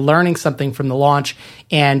down. You're learning something from the launch,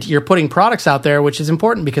 and you're putting products out there, which is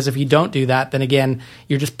important, because if you don't do that, then again,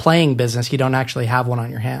 you're just playing business. You don't actually have one on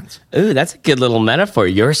your hands. Ooh, that's a good little metaphor.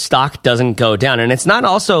 Your stock doesn't go down. And it's not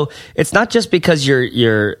just because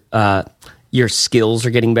your skills are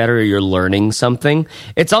getting better or you're learning something.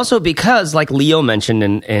 It's also because, like Leo mentioned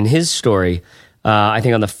in his story, I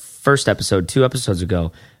think on the first episode, 2 episodes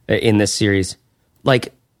ago in this series,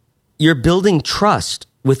 like, you're building trust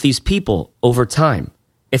with these people over time.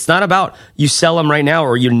 It's not about you sell them right now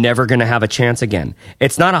or you're never going to have a chance again.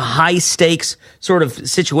 It's not a high stakes sort of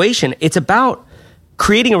situation. It's about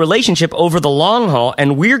creating a relationship over the long haul,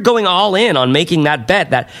 and we're going all in on making that bet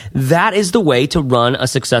that is the way to run a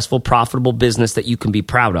successful, profitable business that you can be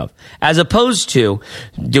proud of, as opposed to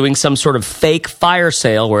doing some sort of fake fire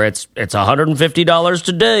sale where it's $150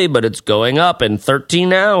 today, but it's going up in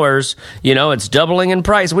 13 hours. You know, it's doubling in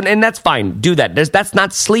price, and that's fine. Do that. That's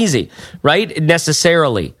not sleazy, right?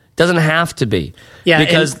 Necessarily. Doesn't have to be. Yeah,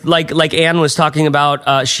 because like Anne was talking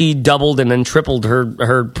about, she doubled and then tripled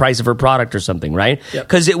her price of her product or something, right?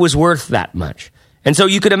 Because it was worth that much. And so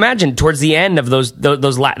you could imagine towards the end of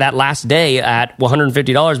that last day at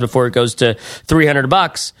 $150 before it goes to $300,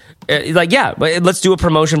 but let's do a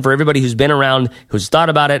promotion for everybody who's been around, who's thought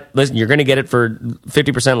about it. Listen, you're going to get it for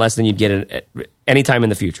 50% less than you'd get it any time in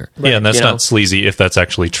the future. Yeah, and that's not sleazy if that's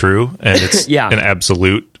actually true, and it's an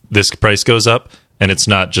absolute. This price goes up. And it's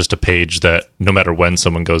not just a page that no matter when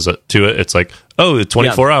someone goes to it, it's like,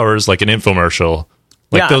 24 hours, like an infomercial.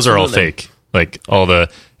 Like those are all fake. Like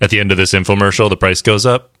at the end of this infomercial, the price goes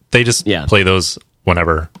up. They just play those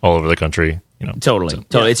whenever all over the country. You know, totally.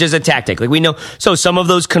 It's just a tactic. Like we know, so some of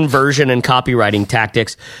those conversion and copywriting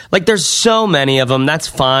tactics, like there's so many of them. That's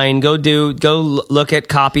fine. Go look at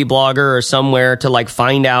Copyblogger or somewhere to like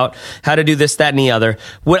find out how to do this, that, and the other.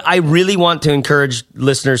 What I really want to encourage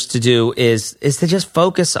listeners to do is to just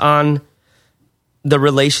focus on the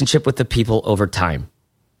relationship with the people over time.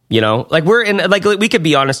 You know, like we could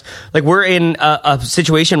be honest, like we're in a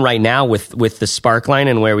situation right now with the Sparkline,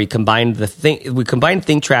 and where we combined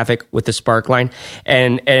Think Traffic with the Sparkline,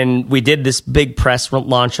 and we did this big press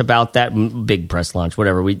launch about that, big press launch,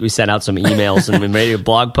 whatever. We sent out some emails and we made a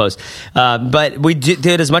blog post, but we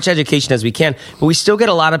did as much education as we can, but we still get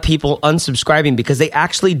a lot of people unsubscribing because they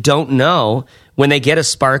actually don't know when they get a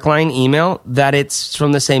Sparkline email that it's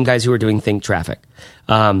from the same guys who are doing Think Traffic,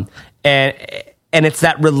 and it's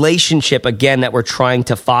that relationship again that we're trying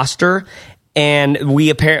to foster. And we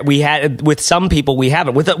had with some people we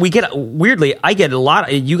haven't. I get a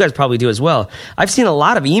lot. You guys probably do as well. I've seen a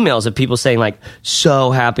lot of emails of people saying like,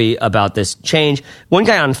 "So happy about this change." One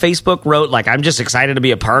guy on Facebook wrote like, "I'm just excited to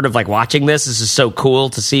be a part of like watching this. This is so cool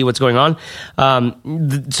to see what's going on."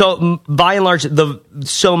 So by and large,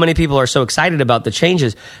 so many people are so excited about the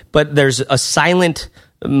changes, but there's a silent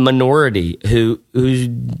minority who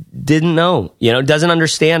didn't know, doesn't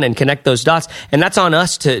understand and connect those dots. And that's on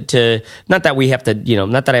us to not that we have to,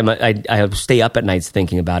 not that I stay up at nights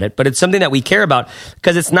thinking about it, but it's something that we care about,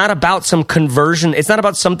 because it's not about some conversion. It's not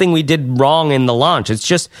about something we did wrong in the launch. It's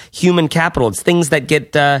just human capital. It's things that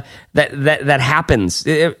get, that happens.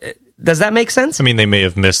 Does that make sense? I mean, they may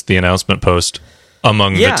have missed the announcement post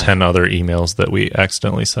among the 10 other emails that we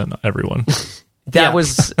accidentally sent everyone. That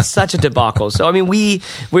was such a debacle. So, I mean,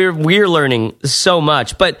 we're learning so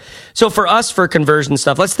much. But so for us, for conversion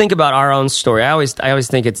stuff, let's think about our own story. I always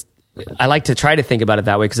think I like to try to think about it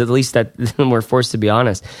that way, because at least that we're forced to be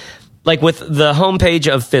honest. like with the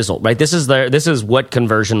homepage of Fizzle, right? This is what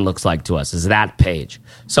conversion looks like to us, is that page.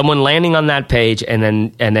 Someone landing on that page and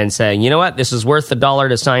then saying, you know what, this is worth $1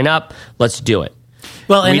 to sign up. Let's do it.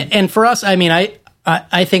 Well, and for us, I mean,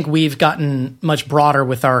 I think we've gotten much broader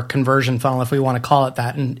with our conversion funnel, if we want to call it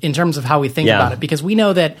that, in terms of how we think about it, because we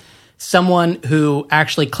know that someone who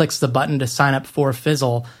actually clicks the button to sign up for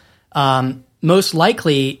Fizzle most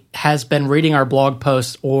likely has been reading our blog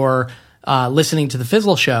posts or listening to the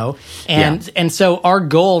Fizzle show. And so our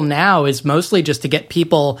goal now is mostly just to get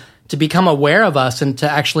people to become aware of us and to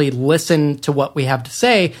actually listen to what we have to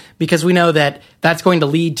say, because we know that that's going to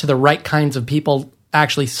lead to the right kinds of people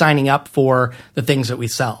actually signing up for the things that we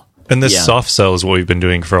sell. And this soft sell is what we've been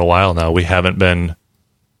doing for a while now. We haven't been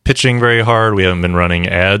pitching very hard. We haven't been running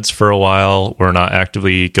ads for a while. We're not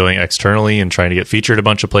actively going externally and trying to get featured a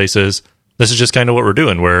bunch of places. This is just kind of what we're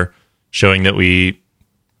doing. We're showing that we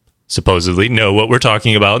supposedly know what we're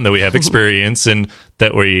talking about and that we have experience and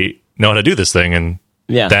that we know how to do this thing. And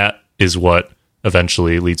that is what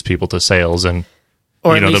eventually leads people to sales. And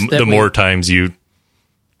or you know, the more times you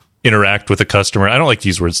interact with a customer, I don't like to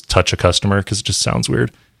use words touch a customer because it just sounds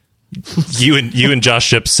weird. You and Josh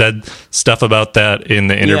Shipp said stuff about that in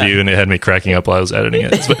the interview, and it had me cracking up while I was editing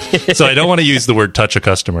it. So I don't want to use the word touch a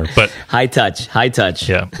customer, but high touch.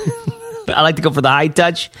 Yeah. I like to go for the high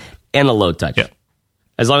touch and the low touch. Yeah.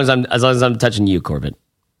 As long as I'm touching you, Corbett.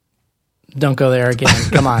 Don't go there again.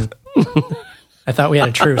 Come on. I thought we had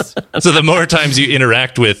a truce. So the more times you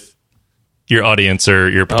interact with your audience or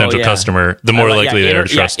your potential customer, the more likely they are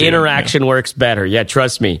to trust you. Interaction works better. Yeah,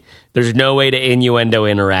 trust me. There's no way to innuendo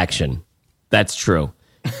interaction. That's true.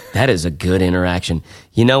 That is a good interaction.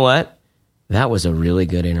 You know what? That was a really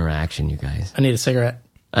good interaction, you guys. I need a cigarette.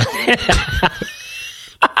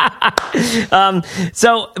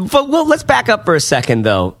 Let's back up for a second,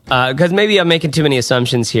 though, because maybe I'm making too many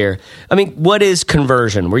assumptions here. I mean, what is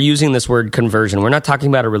conversion? We're using this word conversion. We're not talking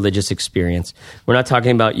about a religious experience. We're not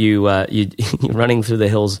talking about you running through the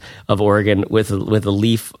hills of Oregon with a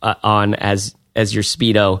leaf on as your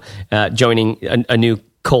Speedo, joining a new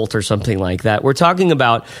cult or something like that. We're talking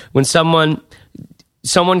about when someone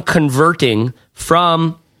converting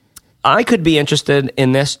from, I could be interested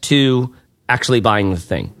in this, to actually buying the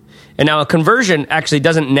thing. And now a conversion actually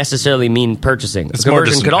doesn't necessarily mean purchasing. It's a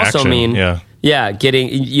conversion could also action, mean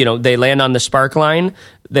getting, they land on the Sparkline,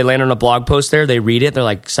 they land on a blog post there, they read it, they're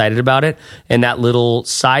like excited about it, and that little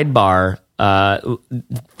sidebar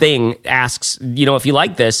thing asks, if you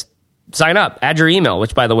like this, sign up, add your email,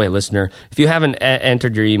 which, by the way, listener, if you haven't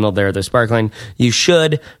entered your email there, the Sparkline, you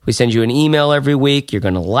should. We send you an email every week. You're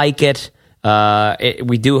going to like it.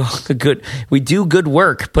 We do good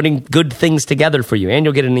work putting good things together for you, and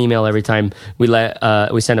you'll get an email every time we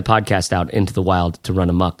send a podcast out into the wild to run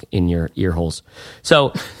amok in your ear holes.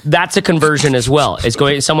 So that's a conversion as well. It's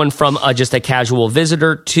going someone from just a casual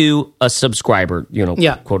visitor to a subscriber,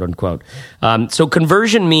 quote unquote. So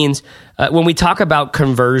conversion means when we talk about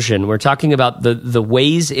conversion, we're talking about the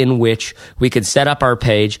ways in which we could set up our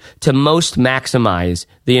page to most maximize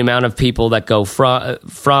the amount of people that go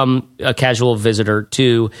from a casual visitor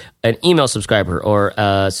to an email subscriber or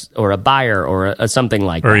a buyer or something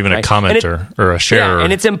like that. Or even a commenter or a sharer. Yeah,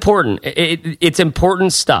 and it's important. It's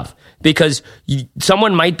important stuff because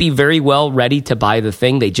someone might be very well ready to buy the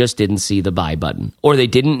thing. They just didn't see the buy button, or they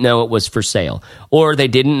didn't know it was for sale, or they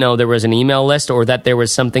didn't know there was an email list, or that there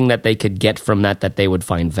was something that they could get from that they would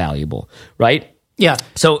find valuable, right? Yeah.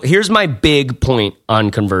 So here's my big point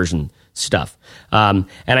on conversion stuff. And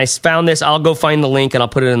I found this. I'll go find the link and I'll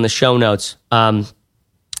put it in the show notes.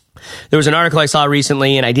 There was an article I saw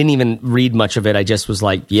recently, and I didn't even read much of it. I just was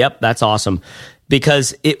like, yep, that's awesome.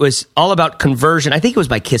 Because it was all about conversion. I think it was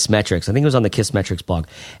by Kissmetrics. I think it was on the Kissmetrics blog.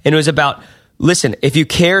 And it was about, listen, if you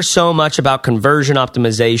care so much about conversion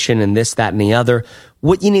optimization and this, that, and the other,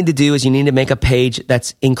 what you need to do is you need to make a page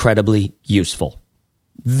that's incredibly useful.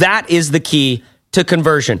 That is the key to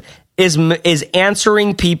conversion. Is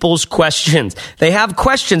answering people's questions. They have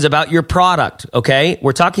questions about your product, okay?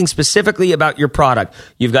 We're talking specifically about your product.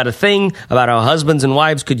 You've got a thing about how husbands and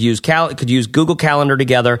wives could use Google Calendar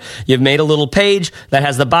together. You've made a little page that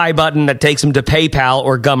has the buy button that takes them to PayPal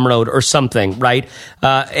or Gumroad or something, right?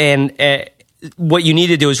 What you need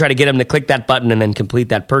to do is try to get them to click that button and then complete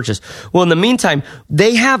that purchase. Well, in the meantime,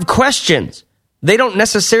 they have questions. They don't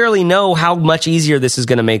necessarily know how much easier this is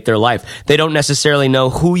going to make their life. They don't necessarily know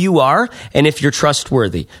who you are and if you're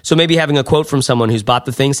trustworthy. So maybe having a quote from someone who's bought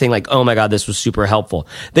the thing saying like, oh my God, this was super helpful.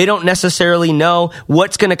 They don't necessarily know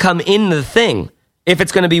what's going to come in the thing. if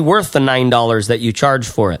it's going to be worth the $9 that you charge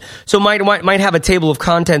for it. So might have a table of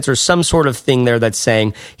contents or some sort of thing there that's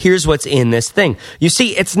saying, here's what's in this thing. You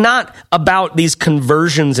see, it's not about these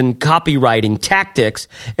conversions and copywriting tactics.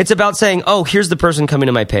 It's about saying, oh, here's the person coming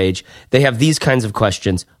to my page. They have these kinds of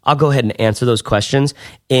questions. I'll go ahead and answer those questions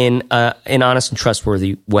in an honest and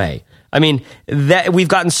trustworthy way. I mean, that we've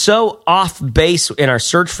gotten so off base in our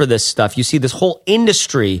search for this stuff. You see this whole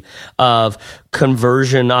industry of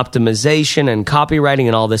conversion optimization and copywriting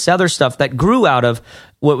and all this other stuff that grew out of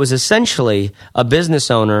what was essentially a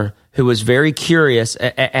business owner who was very curious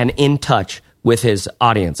and in touch with his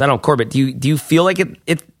audience. I don't know, Corbett, do you feel like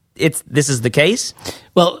this is the case?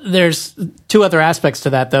 Well, there's two other aspects to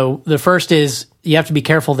that, though. The first is you have to be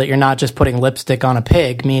careful that you're not just putting lipstick on a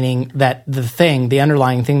pig, meaning that the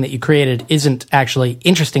underlying thing that you created isn't actually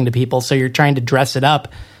interesting to people, so you're trying to dress it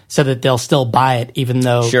up so that they'll still buy it even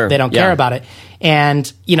though they don't care about it.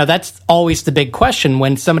 And, that's always the big question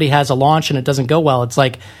when somebody has a launch and it doesn't go well. It's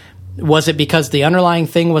like, was it because the underlying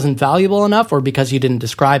thing wasn't valuable enough or because you didn't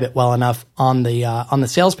describe it well enough on the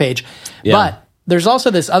sales page? Yeah. But there's also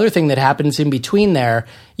this other thing that happens in between there.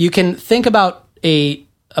 You can think about a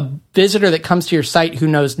visitor that comes to your site who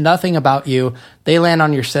knows nothing about you. They land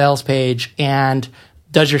on your sales page, and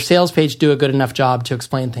does your sales page do a good enough job to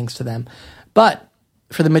explain things to them? But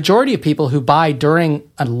for the majority of people who buy during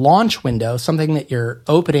a launch window, something that you're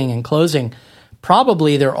opening and closing,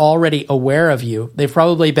 probably they're already aware of you. They've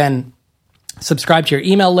probably been subscribed to your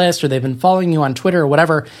email list, or they've been following you on Twitter or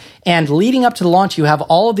whatever. And leading up to the launch, you have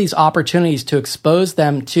all of these opportunities to expose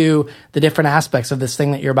them to the different aspects of this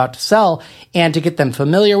thing that you're about to sell and to get them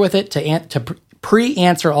familiar with it, to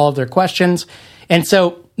pre-answer all of their questions. And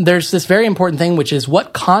so there's this very important thing, which is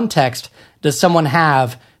what context does someone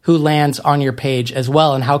have who lands on your page as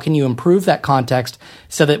well, and how can you improve that context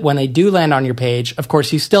so that when they do land on your page, of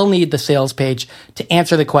course, you still need the sales page to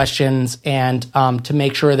answer the questions and to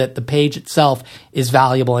make sure that the page itself is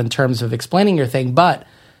valuable in terms of explaining your thing. But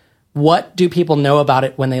what do people know about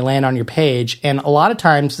it when they land on your page? And a lot of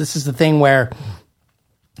times, this is the thing where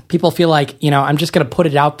people feel like, I'm just going to put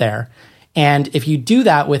it out there. And if you do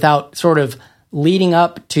that without sort of leading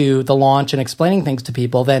up to the launch and explaining things to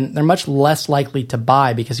people, then they're much less likely to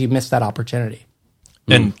buy because you missed that opportunity.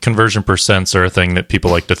 And conversion percents are a thing that people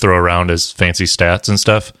like to throw around as fancy stats and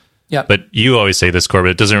stuff. Yeah. But you always say this,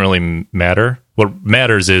 Corbett, it doesn't really matter. What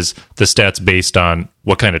matters is the stats based on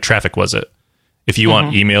what kind of traffic was it. If you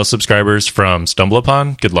want email subscribers from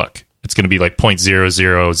StumbleUpon, good luck. It's going to be like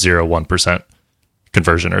 0.0001%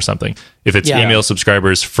 conversion or something. If it's email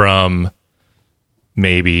subscribers from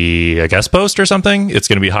maybe a guest post or something, it's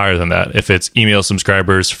going to be higher than that. If it's email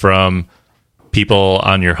subscribers from people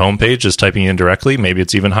on your homepage just typing in directly, maybe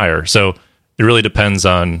it's even higher. So it really depends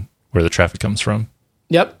on where the traffic comes from.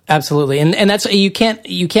 Yep, absolutely. And that's you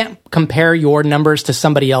can't compare your numbers to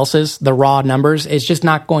somebody else's, the raw numbers. It's just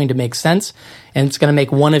not going to make sense. And it's going to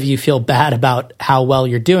make one of you feel bad about how well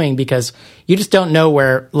you're doing because you just don't know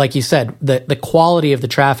where, like you said, the quality of the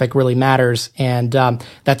traffic really matters. And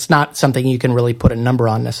that's not something you can really put a number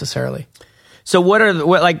on necessarily. So what are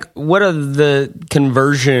the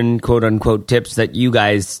conversion quote unquote tips that you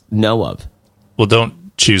guys know of? Well,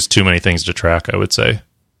 don't choose too many things to track, I would say.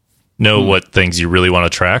 Know what things you really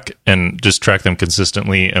want to track and just track them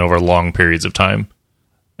consistently and over long periods of time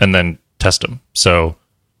and then test them. So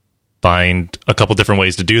find a couple different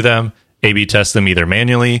ways to do them, A/B test them either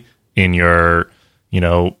manually in your,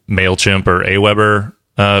 MailChimp or Aweber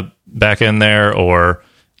back in there, or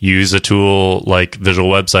use a tool like Visual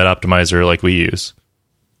Website Optimizer like we use.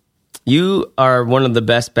 You are one of the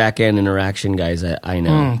best back-end interaction guys I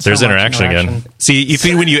know. There's interaction again. See, you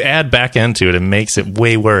think when you add back-end to it, it makes it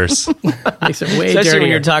way worse. Makes it way Especially dirtier. when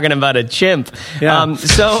you're talking about a chimp. Yeah.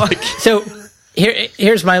 So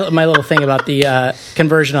here's my little thing about the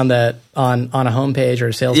conversion on a homepage or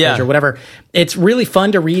a sales page or whatever. It's really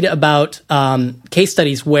fun to read about case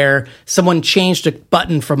studies where someone changed a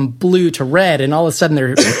button from blue to red, and all of a sudden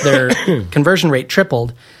their conversion rate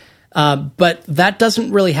tripled. But that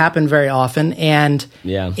doesn't really happen very often. And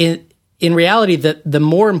in reality, the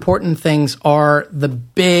more important things are the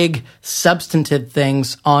big substantive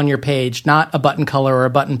things on your page, not a button color or a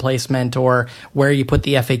button placement or where you put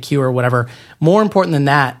the FAQ or whatever. More important than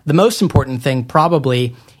that, the most important thing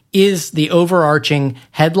probably is the overarching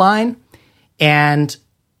headline and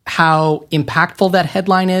how impactful that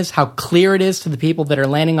headline is, how clear it is to the people that are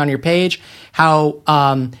landing on your page, how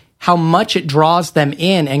much it draws them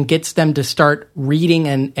in and gets them to start reading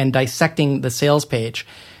and dissecting the sales page.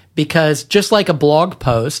 Because just like a blog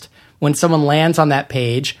post, when someone lands on that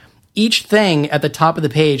page, each thing at the top of the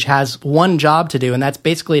page has one job to do, and that's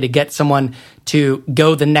basically to get someone to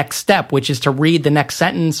go the next step, which is to read the next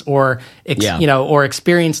sentence or or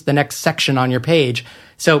experience the next section on your page.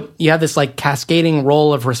 So you have this like cascading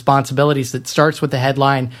roll of responsibilities that starts with the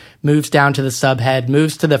headline, moves down to the subhead,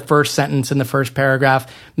 moves to the first sentence in the first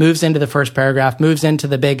paragraph, moves into the first paragraph, moves into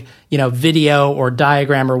the big, video or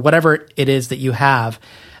diagram or whatever it is that you have.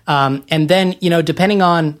 And then, depending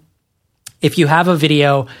on if you have a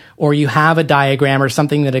video or you have a diagram or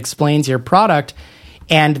something that explains your product,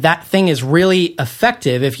 and that thing is really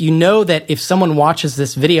effective, if you know that if someone watches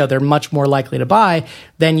this video, they're much more likely to buy,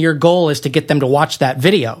 then your goal is to get them to watch that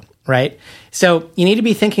video, right? So you need to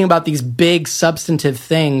be thinking about these big substantive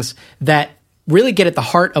things that really get at the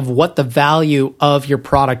heart of what the value of your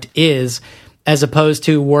product is, as opposed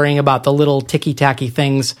to worrying about the little ticky-tacky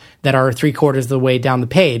things that are 3/4 of the way down the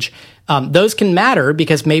page. Those can matter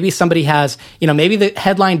because maybe somebody has, maybe the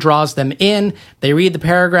headline draws them in, they read the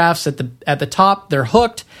paragraphs at the top, they're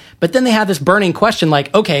hooked, but then they have this burning question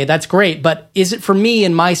like, okay, that's great, but is it for me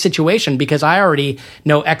in my situation? Because I already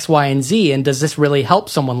know X, Y, and Z, and does this really help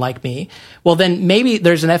someone like me? Well, then maybe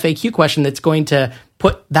there's an FAQ question that's going to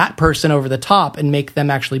put that person over the top and make them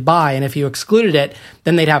actually buy. And if you excluded it,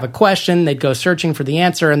 then they'd have a question, they'd go searching for the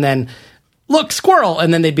answer, and then look, squirrel,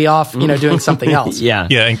 and then they'd be off, doing something else. Yeah.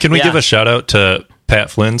 And can we give a shout out to Pat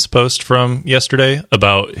Flynn's post from yesterday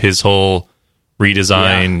about his whole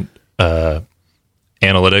redesign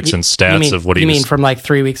analytics and stats of what he was... You mean from like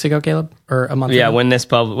 3 weeks ago, Caleb? Or a month ago? Yeah, when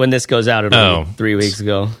this goes out, it'll be 3 weeks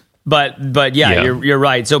ago. But you're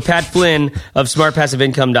right. So Pat Flynn of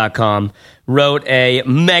smartpassiveincome.com wrote a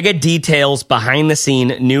mega details behind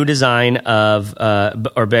the new design of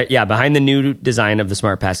behind the new design of the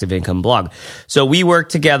Smart Passive Income blog. So we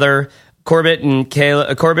worked together. Corbett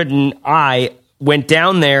and I went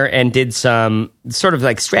down there and did some sort of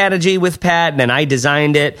like strategy with Pat, and then I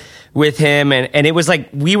designed it with him, and it was like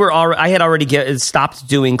I had already stopped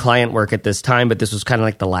doing client work at this time, but this was kind of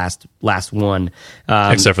like the last one,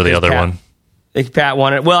 except for the other one. Pat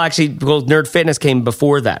wanted. Well, actually, Nerd Fitness came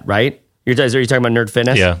before that, right? Are you talking about Nerd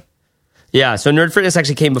Fitness? Yeah. So Nerd Fitness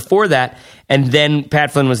actually came before that, and then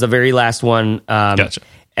Pat Flynn was the very last one. Gotcha.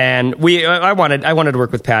 And I wanted to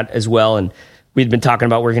work with Pat as well, and we'd been talking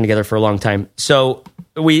about working together for a long time. So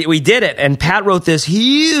we did it, and Pat wrote this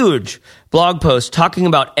huge blog post talking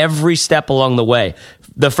about every step along the way.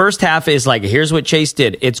 The first half is like, here's what Chase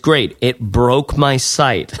did. It's great. It broke my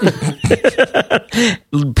site.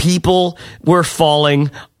 People were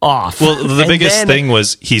falling off. Well, the biggest thing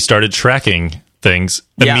was he started tracking things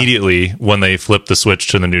immediately when they flipped the switch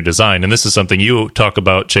to the new design. And this is something you talk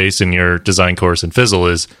about, Chase, in your design course in Fizzle,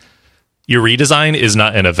 is your redesign is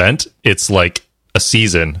not an event. It's like a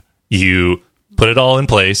season. You put it all in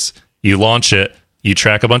place, you launch it, you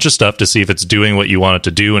track a bunch of stuff to see if it's doing what you want it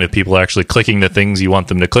to do and if people are actually clicking the things you want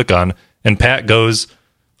them to click on. And Pat goes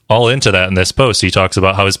all into that in this post. He talks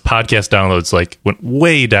about how his podcast downloads went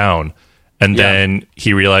way down. And then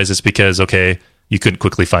he realized it's because, you couldn't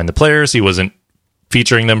quickly find the players. He wasn't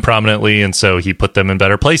featuring them prominently. And so he put them in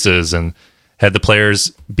better places and had the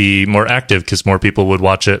players be more active because more people would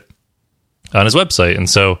watch it on his website. And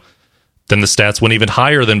so then the stats went even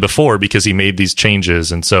higher than before because he made these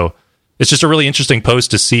changes. And so it's just a really interesting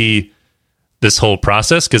post to see this whole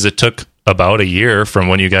process, because it took about a year from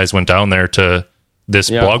when you guys went down there to this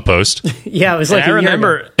blog post. It was like I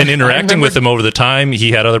remember and interacting with him over the time.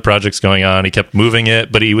 He had other projects going on. He kept moving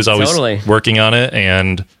it, but he was always working on it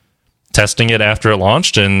and testing it after it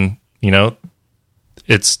launched. And,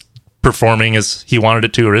 it's performing as he wanted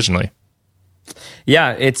it to originally.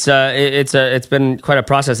 Yeah, it's been quite a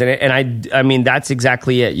process, and I mean that's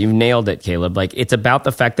exactly it. You nailed it, Caleb. Like, it's about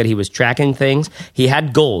the fact that he was tracking things. He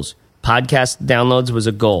had goals. Podcast downloads was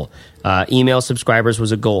a goal. Email subscribers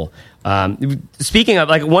was a goal. Speaking of,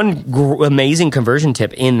 one amazing conversion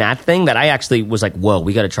tip in that thing that I actually was like, whoa,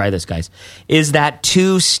 we got to try this, guys, is that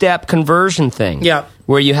 2-step conversion thing. Yeah.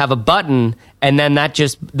 Where you have a button, and then that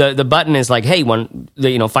just the button is like, hey,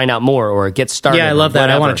 find out more or get started. Yeah, I love that.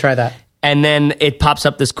 I want to try that. And then it pops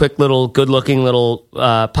up this quick little, good-looking little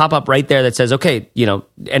pop-up right there that says, okay,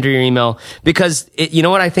 enter your email. Because, you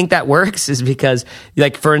know what I think that works is because,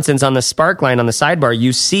 for instance, on the Spark line on the sidebar,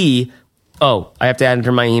 you see, I have to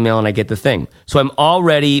enter my email and I get the thing. So I'm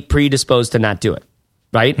already predisposed to not do it,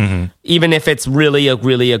 right? Mm-hmm. Even if it's really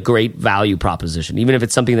a great value proposition. Even if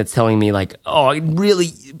it's something that's telling me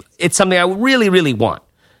it's something I really, really want.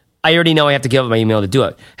 I already know I have to give up my email to do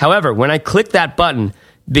it. However, when I click that button,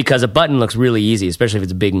 because a button looks really easy, especially if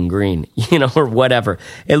it's big and green, or whatever.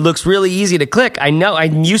 It looks really easy to click. I know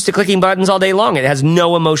I'm used to clicking buttons all day long. It has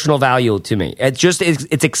no emotional value to me.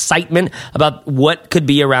 It's excitement about what could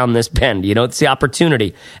be around this pen. It's the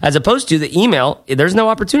opportunity, as opposed to the email. There's no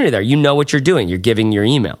opportunity there. You know what you're doing. You're giving your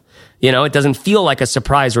email. It doesn't feel like a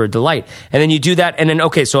surprise or a delight. And then you do that, and then,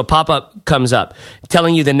 okay, so a pop-up comes up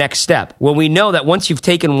telling you the next step. Well, we know that once you've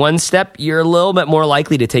taken one step, you're a little bit more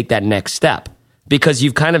likely to take that next step because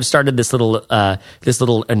you've kind of started this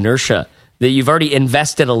little inertia that you've already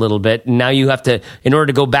invested a little bit. And now you have to, in order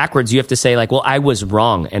to go backwards, you have to say like, well, I was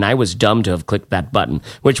wrong and I was dumb to have clicked that button,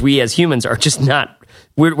 which we as humans are just not.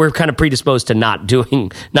 We're kind of predisposed to not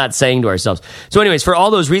saying to ourselves. So anyways, for all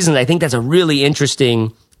those reasons, I think that's a really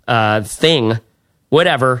interesting thing,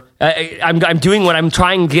 whatever. I'm doing what I'm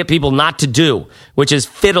trying to get people not to do, which is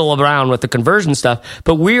fiddle around with the conversion stuff.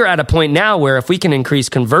 But we're at a point now where if we can increase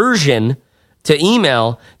conversion to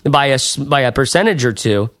email by a percentage or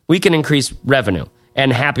two, we can increase revenue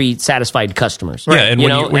and happy, satisfied customers. Yeah, and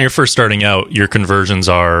when you're first starting out, your conversions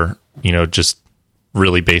are, just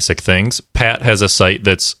really basic things. Pat has a site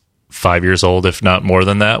that's 5 years old, if not more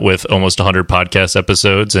than that, with almost 100 podcast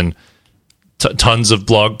episodes and tons of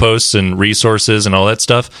blog posts and resources and all that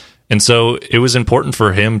stuff. And so it was important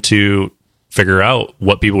for him to figure out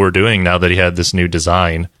what people were doing now that he had this new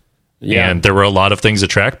design. Yeah. And there were a lot of things to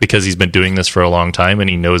track because he's been doing this for a long time and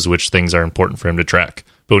he knows which things are important for him to track.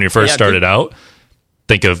 But when you first started out,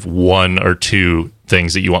 think of one or two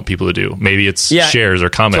things that you want people to do. Maybe it's shares or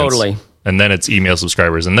comments. Totally. And then it's email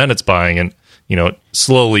subscribers and then it's buying and,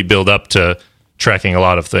 slowly build up to tracking a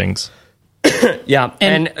lot of things. Yeah.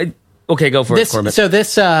 And okay, go for it, Corbett. So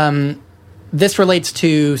this relates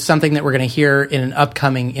to something that we're going to hear in an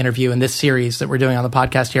upcoming interview in this series that we're doing on the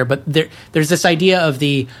podcast here. But there's this idea of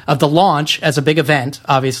the launch as a big event,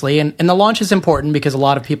 obviously, and the launch is important because a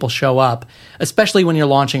lot of people show up, especially when you're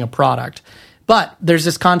launching a product. But there's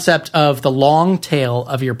this concept of the long tail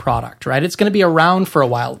of your product, right? It's going to be around for a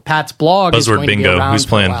while. Pat's blog is going bingo. to be around Who's for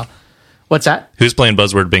playing? a while. What's that? Who's playing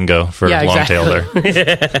buzzword bingo for long tail there?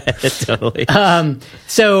 Totally.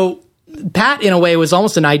 So Pat, in a way, was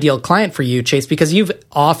almost an ideal client for you, Chase, because you've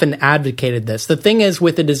often advocated this. The thing is,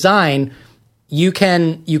 with the design, you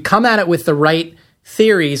come at it with the right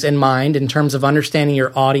theories in mind in terms of understanding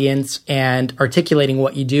your audience and articulating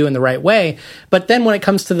what you do in the right way. But then when it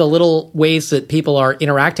comes to the little ways that people are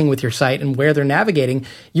interacting with your site and where they're navigating,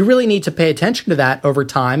 you really need to pay attention to that over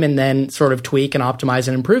time and then sort of tweak and optimize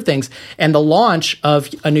and improve things. And the launch of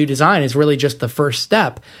a new design is really just the first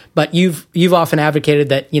step. But you've often advocated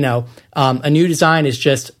that, a new design is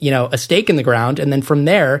just, a stake in the ground. And then from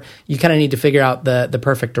there, you kind of need to figure out the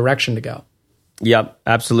perfect direction to go. Yep,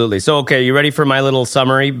 absolutely. So, okay, you ready for my little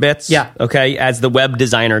summary bits? Yeah. Okay, as the web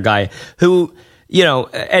designer guy who,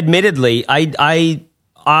 admittedly,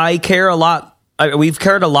 I care a lot. We've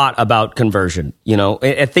cared a lot about conversion.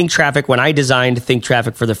 At Think Traffic, when I designed Think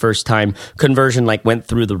Traffic for the first time, conversion went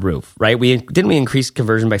through the roof, right? Didn't we increase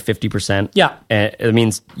conversion by 50%? Yeah. It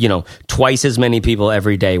means, twice as many people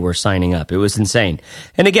every day were signing up. It was insane.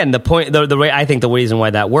 And again, the reason why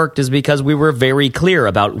that worked is because we were very clear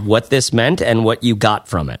about what this meant and what you got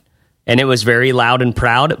from it. And it was very loud and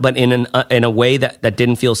proud, but in a way that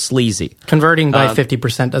didn't feel sleazy. Converting by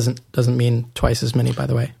 50% doesn't mean twice as many, by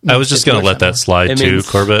the way. I was just going to let that slide too,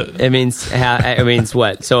 Corbett. It means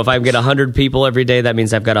what? So if I get 100 people every day, that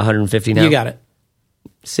means I've got 150 now? You got it.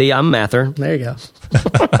 See, I'm mather. There you go.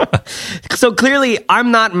 So clearly, I'm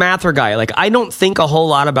not mather guy. I don't think a whole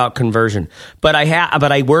lot about conversion, but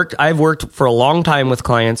I've worked for a long time with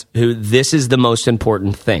clients who this is the most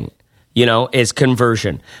important thing. Is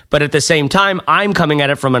conversion. But at the same time, I'm coming at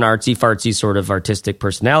it from an artsy-fartsy sort of artistic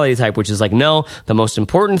personality type, which is no, the most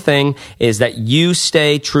important thing is that you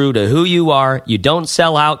stay true to who you are. You don't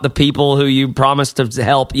sell out the people who you promised to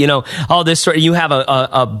help. All this sort of, you have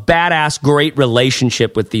a badass, great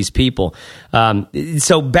relationship with these people.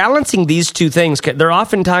 So balancing these two things,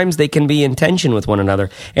 oftentimes they can be in tension with one another.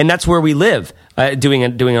 And that's where we live, doing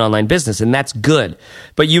an online business. And that's good.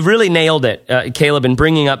 But you've really nailed it, Caleb, in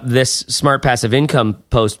bringing up this Smart Passive Income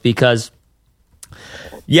post because,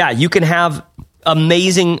 you can have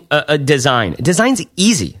amazing design. Design's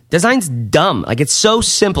easy. Design's dumb. It's so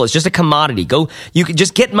simple. It's just a commodity. You can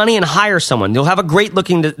just get money and hire someone. You'll have a great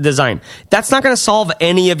looking design. That's not going to solve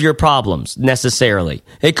any of your problems necessarily.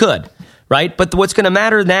 It could, right? But what's going to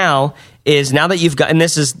matter now is now that you've got,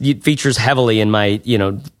 and features heavily in my,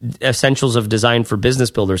 Essentials of Design for Business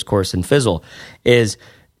Builders course in Fizzle, is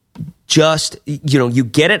just, you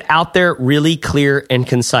get it out there really clear and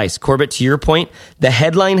concise. Corbett, to your point, the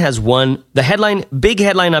headline big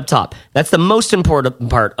headline up top. That's the most important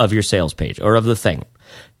part of your sales page or of the thing.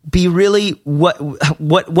 Be really,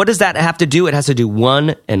 what does that have to do? It has to do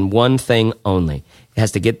one and one thing only. It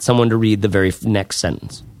has to get someone to read the very next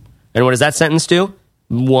sentence. And what does that sentence do?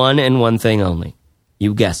 One and one thing only.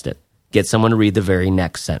 You guessed it. Get someone to read the very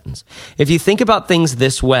next sentence. If you think about things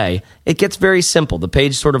this way, it gets very simple. The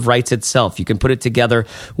page sort of writes itself. You can put it together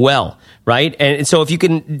well, right? And so if you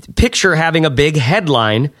can picture having a big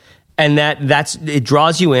headline and it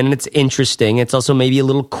draws you in and it's interesting. It's also maybe a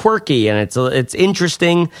little quirky and it's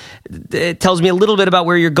interesting. It tells me a little bit about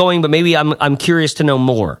where you're going, but maybe I'm curious to know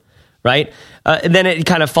more, right? And then it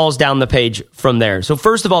kind of falls down the page from there. So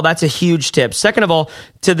first of all, that's a huge tip. Second of all,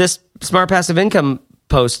 to this Smart Passive Income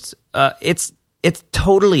posts, it's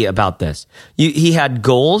totally about this. He had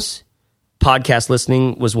goals. Podcast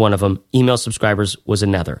listening was one of them. Email subscribers was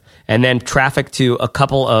another. And then traffic to a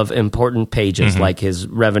couple of important pages, like his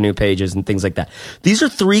revenue pages and things like that. These are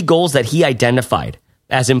 3 goals that he identified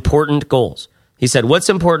as important goals. He said, what's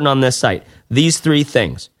important on this site? These 3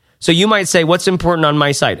 things. So you might say, what's important on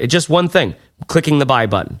my site? It's just one thing, clicking the buy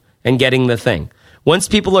button and getting the thing. Once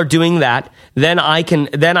people are doing that, then I can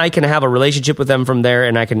have a relationship with them from there,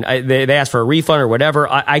 and they ask for a refund or whatever.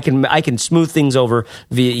 I can smooth things over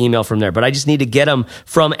via email from there. But I just need to get them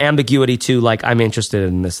from ambiguity to like I'm interested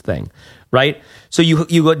in this thing, right? So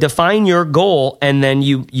you define your goal, and then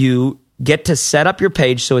you get to set up your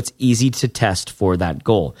page so it's easy to test for that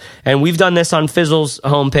goal. And we've done this on Fizzle's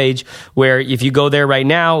homepage, where if you go there right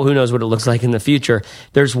now, who knows what it looks like in the future,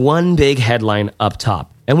 there's one big headline up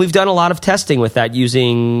top. And we've done a lot of testing with that we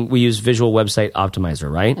use Visual Website Optimizer,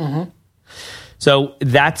 right? Mm-hmm. So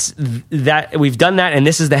we've done that, and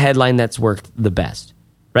this is the headline that's worked the best.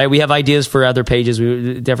 Right, we have ideas for other pages,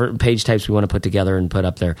 different page types we want to put together and put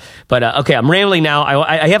up there. But okay, I'm rambling now.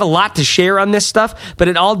 I have a lot to share on this stuff, but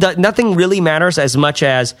nothing really matters as much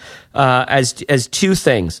as 2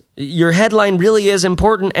 things. Your headline really is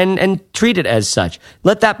important, and treat it as such.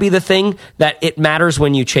 Let that be the thing that it matters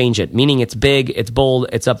when you change it. Meaning, it's big, it's bold,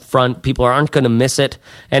 it's up front. People aren't going to miss it,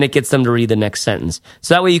 and it gets them to read the next sentence.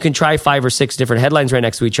 So that way, you can try 5 or 6 different headlines right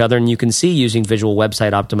next to each other, and you can see using Visual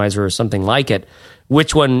Website Optimizer or something like it,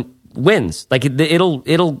 which one wins. Like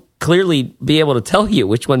it'll clearly be able to tell you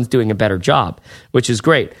which one's doing a better job, which is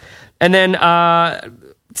great. And then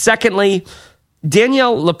secondly,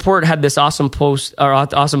 Danielle Laporte had this awesome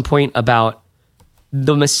point about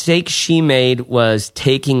the mistake she made was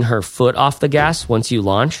taking her foot off the gas once you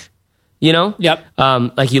launch. Yep.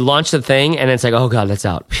 Like you launch the thing and it's like, oh God, that's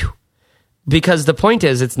out. Whew. Because the point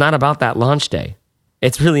is, it's not about that launch day.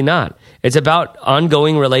 It's really not. It's about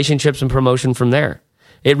ongoing relationships and promotion from there.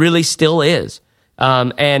 It really still is.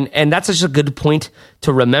 And that's such a good point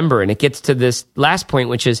to remember. And it gets to this last point,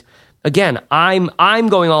 which is, again, I'm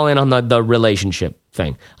going all in on the relationship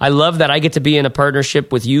thing. I love that I get to be in a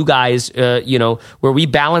partnership with you guys, where we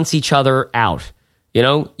balance each other out.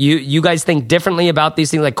 You guys think differently about these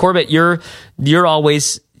things. Like Corbett, you're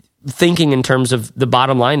always thinking in terms of the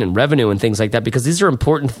bottom line and revenue and things like that, because these are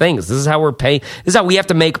important things. This is how we're paying. This is how we have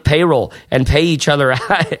to make payroll and pay each other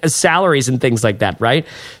salaries and things like that, right?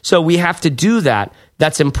 So we have to do that.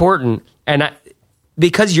 That's important. And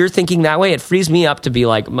because you're thinking that way, it frees me up to be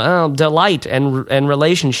like, delight and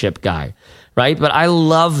relationship guy, right? But I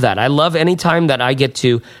love that. I love any time that I get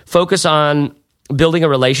to focus on building a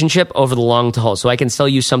relationship over the long haul, so I can sell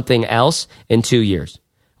you something else in 2 years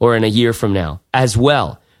or in a year from now as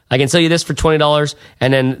well. I can sell you this for $20,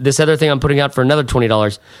 and then this other thing I'm putting out for another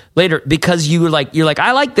 $20 later, because you're like,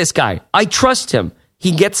 I like this guy. I trust him.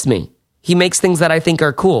 He gets me. He makes things that I think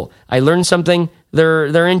are cool. I learn something.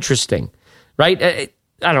 They're interesting, right? I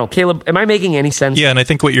don't know, Caleb. Am I making any sense? Yeah, and I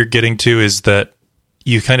think what you're getting to is that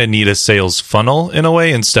you kind of need a sales funnel in a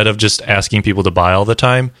way, instead of just asking people to buy all the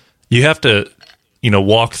time. You have to,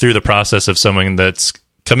 walk through the process of someone that's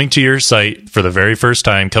coming to your site for the very first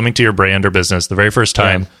time, coming to your brand or business the very first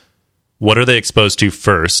time. Yeah. What are they exposed to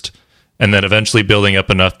first? And then eventually building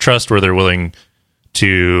up enough trust where they're willing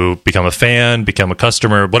to become a fan, become a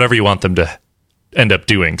customer, whatever you want them to end up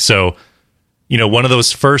doing. So, one of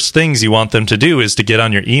those first things you want them to do is to get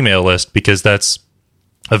on your email list, because that's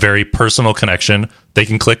a very personal connection. They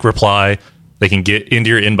can click reply. They can get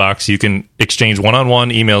into your inbox. You can exchange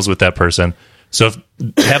one-on-one emails with that person. So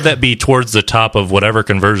have that be towards the top of whatever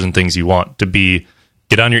conversion things you want to be.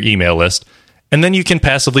 Get on your email list. And then you can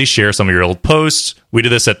passively share some of your old posts. We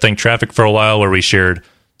did this at Think Traffic for a while, where we shared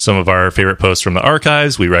some of our favorite posts from the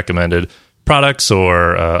archives. We recommended products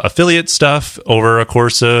or affiliate stuff over a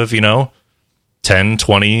course of, 10,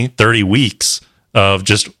 20, 30 weeks of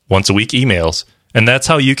just once a week emails. And that's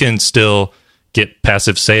how you can still get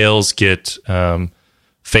passive sales, get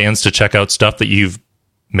fans to check out stuff that you've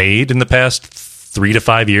made in the past 3 to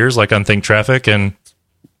 5 years, like on Think Traffic. And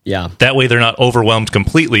that way they're not overwhelmed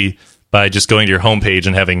completely by just going to your homepage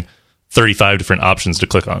and having 35 different options to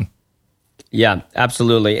click on. Yeah,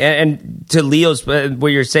 absolutely. And to Leo's, what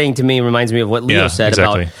you're saying to me reminds me of what Leo said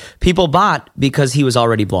about people bought because he was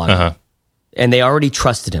already blogging. And they already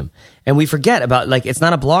trusted him. And we forget about, like, it's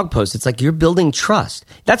not a blog post. It's like you're building trust.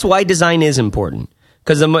 That's why design is important.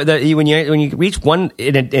 Because when you reach one,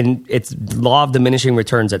 and it's law of diminishing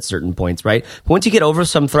returns at certain points, right? But once you get over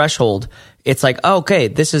some threshold, it's like, oh, okay,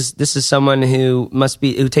 this is someone who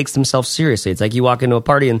takes themselves seriously. It's like you walk into a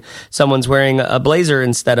party and someone's wearing a blazer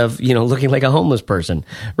instead of, looking like a homeless person,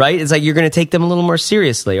 right? It's like you're going to take them a little more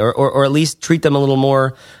seriously, or at least treat them a little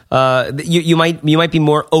more. You might be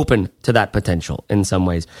more open to that potential in some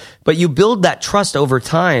ways, but you build that trust over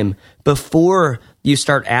time before you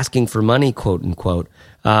start asking for money, quote unquote.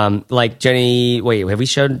 Like Jenny, have we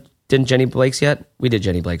didn't Jenny Blake's yet? We did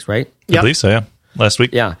Jenny Blake's, right? I believe so, yeah. Last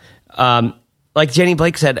week. Yeah. Like Jenny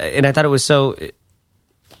Blake said, and I thought it was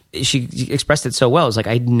she expressed it so well. It's like,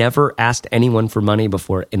 I'd never asked anyone for money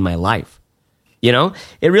before in my life. It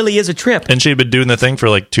really is a trip. And she had been doing the thing for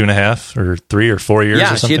like 2.5 or 3 or 4 years or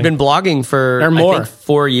something? Yeah, she had been blogging for, more. I think,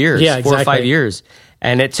 4 years. Yeah, exactly. 4 or 5 years.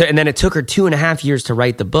 And then it took her 2.5 years to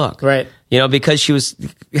write the book. Right. Because she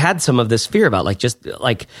had some of this fear about just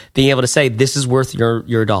being able to say, this is worth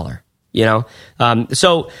your dollar,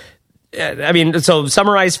 So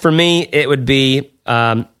summarize for me, it would be,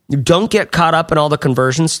 don't get caught up in all the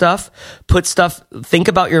conversion stuff. Think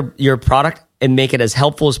about your product and make it as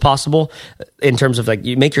helpful as possible in terms of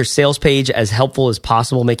you make your sales page as helpful as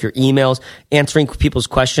possible, make your emails, answering people's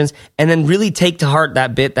questions, and then really take to heart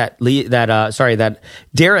that bit that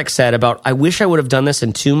Derek said about, I wish I would have done this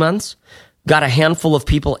in 2 months, got a handful of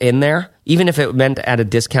people in there, even if it meant at a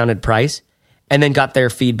discounted price, and then got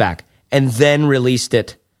their feedback and then released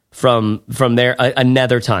it from there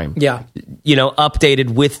another time. Yeah. Updated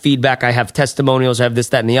with feedback. I have testimonials, I have this,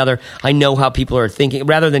 that, and the other. I know how people are thinking.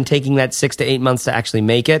 Rather than taking that 6 to 8 months to actually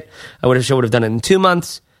make it, I would have done it in 2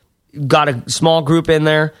 months, got a small group in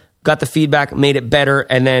there, got the feedback, made it better,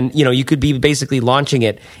 and then, you could be basically launching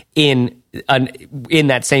it in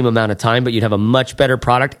that same amount of time, but you'd have a much better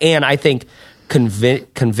product. And I think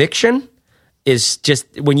conviction is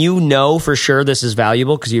just when you know for sure this is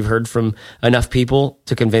valuable because you've heard from enough people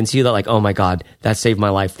to convince you that oh my God, that saved my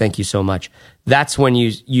life. Thank you so much. That's when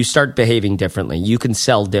you start behaving differently. You can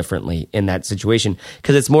sell differently in that situation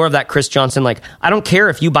because it's more of that Chris Johnson, I don't care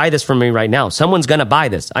if you buy this from me right now. Someone's going to buy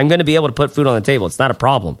this. I'm going to be able to put food on the table. It's not a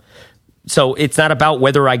problem. So it's not about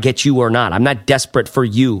whether I get you or not. I'm not desperate for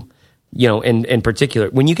you, in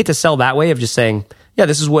particular. When you get to sell that way of just saying, yeah,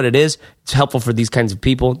 this is what it is. It's helpful for these kinds of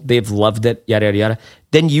people. They've loved it, yada, yada, yada.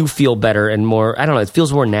 Then you feel better and more, I don't know, it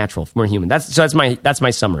feels more natural, more human. That's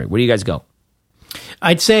my summary. Where do you guys go?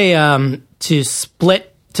 I'd say to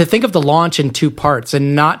think of the launch in 2 parts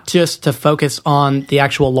and not just to focus on the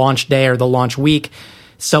actual launch day or the launch week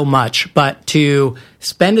so much, but to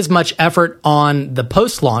spend as much effort on the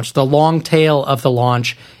post-launch, the long tail of the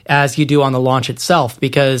launch, as you do on the launch itself.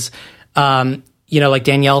 Because like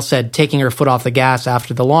Danielle said, taking her foot off the gas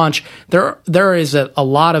after the launch, there is a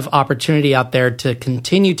lot of opportunity out there to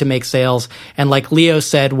continue to make sales. And like Leo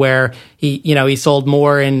said, where he sold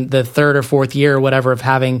more in the 3rd or 4th year or whatever of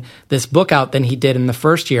having this book out than he did in the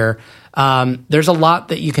first year. There's a lot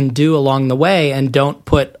that you can do along the way, and don't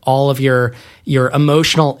put all of your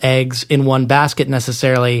emotional eggs in one basket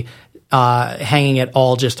necessarily, hanging it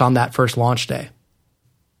all just on that first launch day.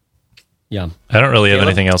 Yeah. I don't really have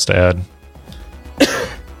anything else to add.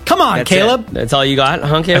 Come on, Caleb. That's all you got,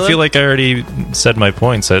 huh, Caleb? I feel like I already said my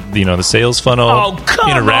points that, the sales funnel,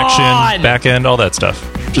 interaction, back end, all that stuff.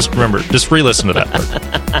 Just re-listen to that part.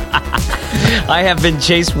 I have been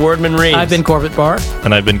Chase Wardman-Reeves. I've been Corbett Barr.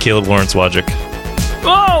 And I've been Caleb Lawrence Wojcik.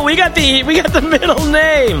 Oh, we got the middle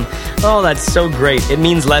name. Oh, that's so great. It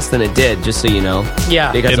means less than it did, just so you know.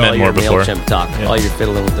 Yeah. Because it all meant your more before. MailChimp talk, all your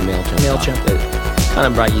fiddling with the MailChimp talk. It kind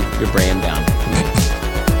of brought your brand down.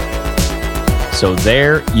 So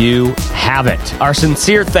there you have it. Our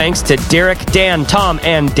sincere thanks to Derek, Dan, Tom,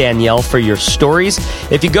 and Danielle for your stories.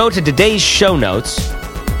 If you go to today's show notes,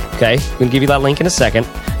 okay, I'm going to give you that link in a second,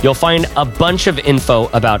 you'll find a bunch of info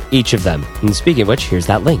about each of them. And speaking of which, here's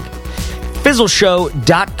that link.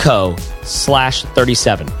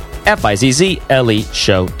 Fizzleshow.co/37.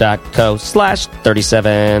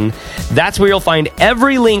 fizzleshow.co/37. That's where you'll find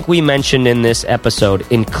every link we mentioned in this episode,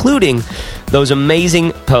 including those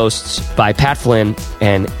amazing posts by Pat Flynn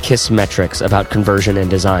and Kissmetrics about conversion and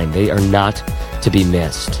design. They are not to be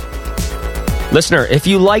missed. Listener, if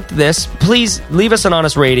you liked this, please leave us an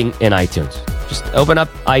honest rating in iTunes. Just open up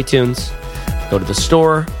iTunes, go to the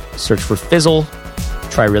store, search for Fizzle.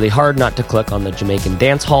 Try really hard not to click on the Jamaican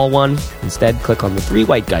dance hall one. Instead, click on the 3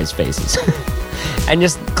 white guys' faces. And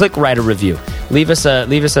just click write a review. Leave us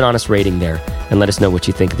an honest rating there and let us know what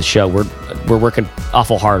you think of the show. We're working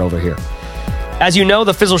awful hard over here. As you know,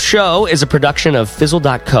 The Fizzle Show is a production of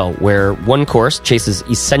Fizzle.co, where one course, Chase's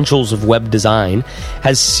Essentials of Web Design,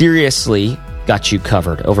 has seriously got you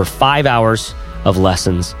covered. Over 5 hours of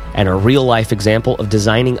lessons and a real-life example of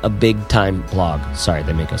designing a big-time blog. Sorry,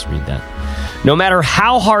 they make us read that. No matter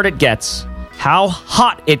how hard it gets, how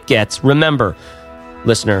hot it gets, remember,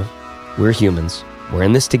 listener, we're humans. We're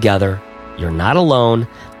in this together. You're not alone,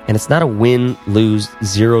 and it's not a win-lose,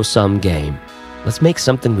 zero-sum game. Let's make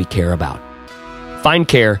something we care about. Find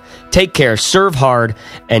care, take care, serve hard,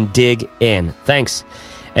 and dig in. Thanks.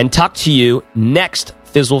 And talk to you next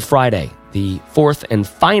Fizzle Friday, the 4th and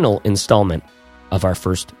final installment of our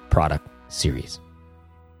first product series.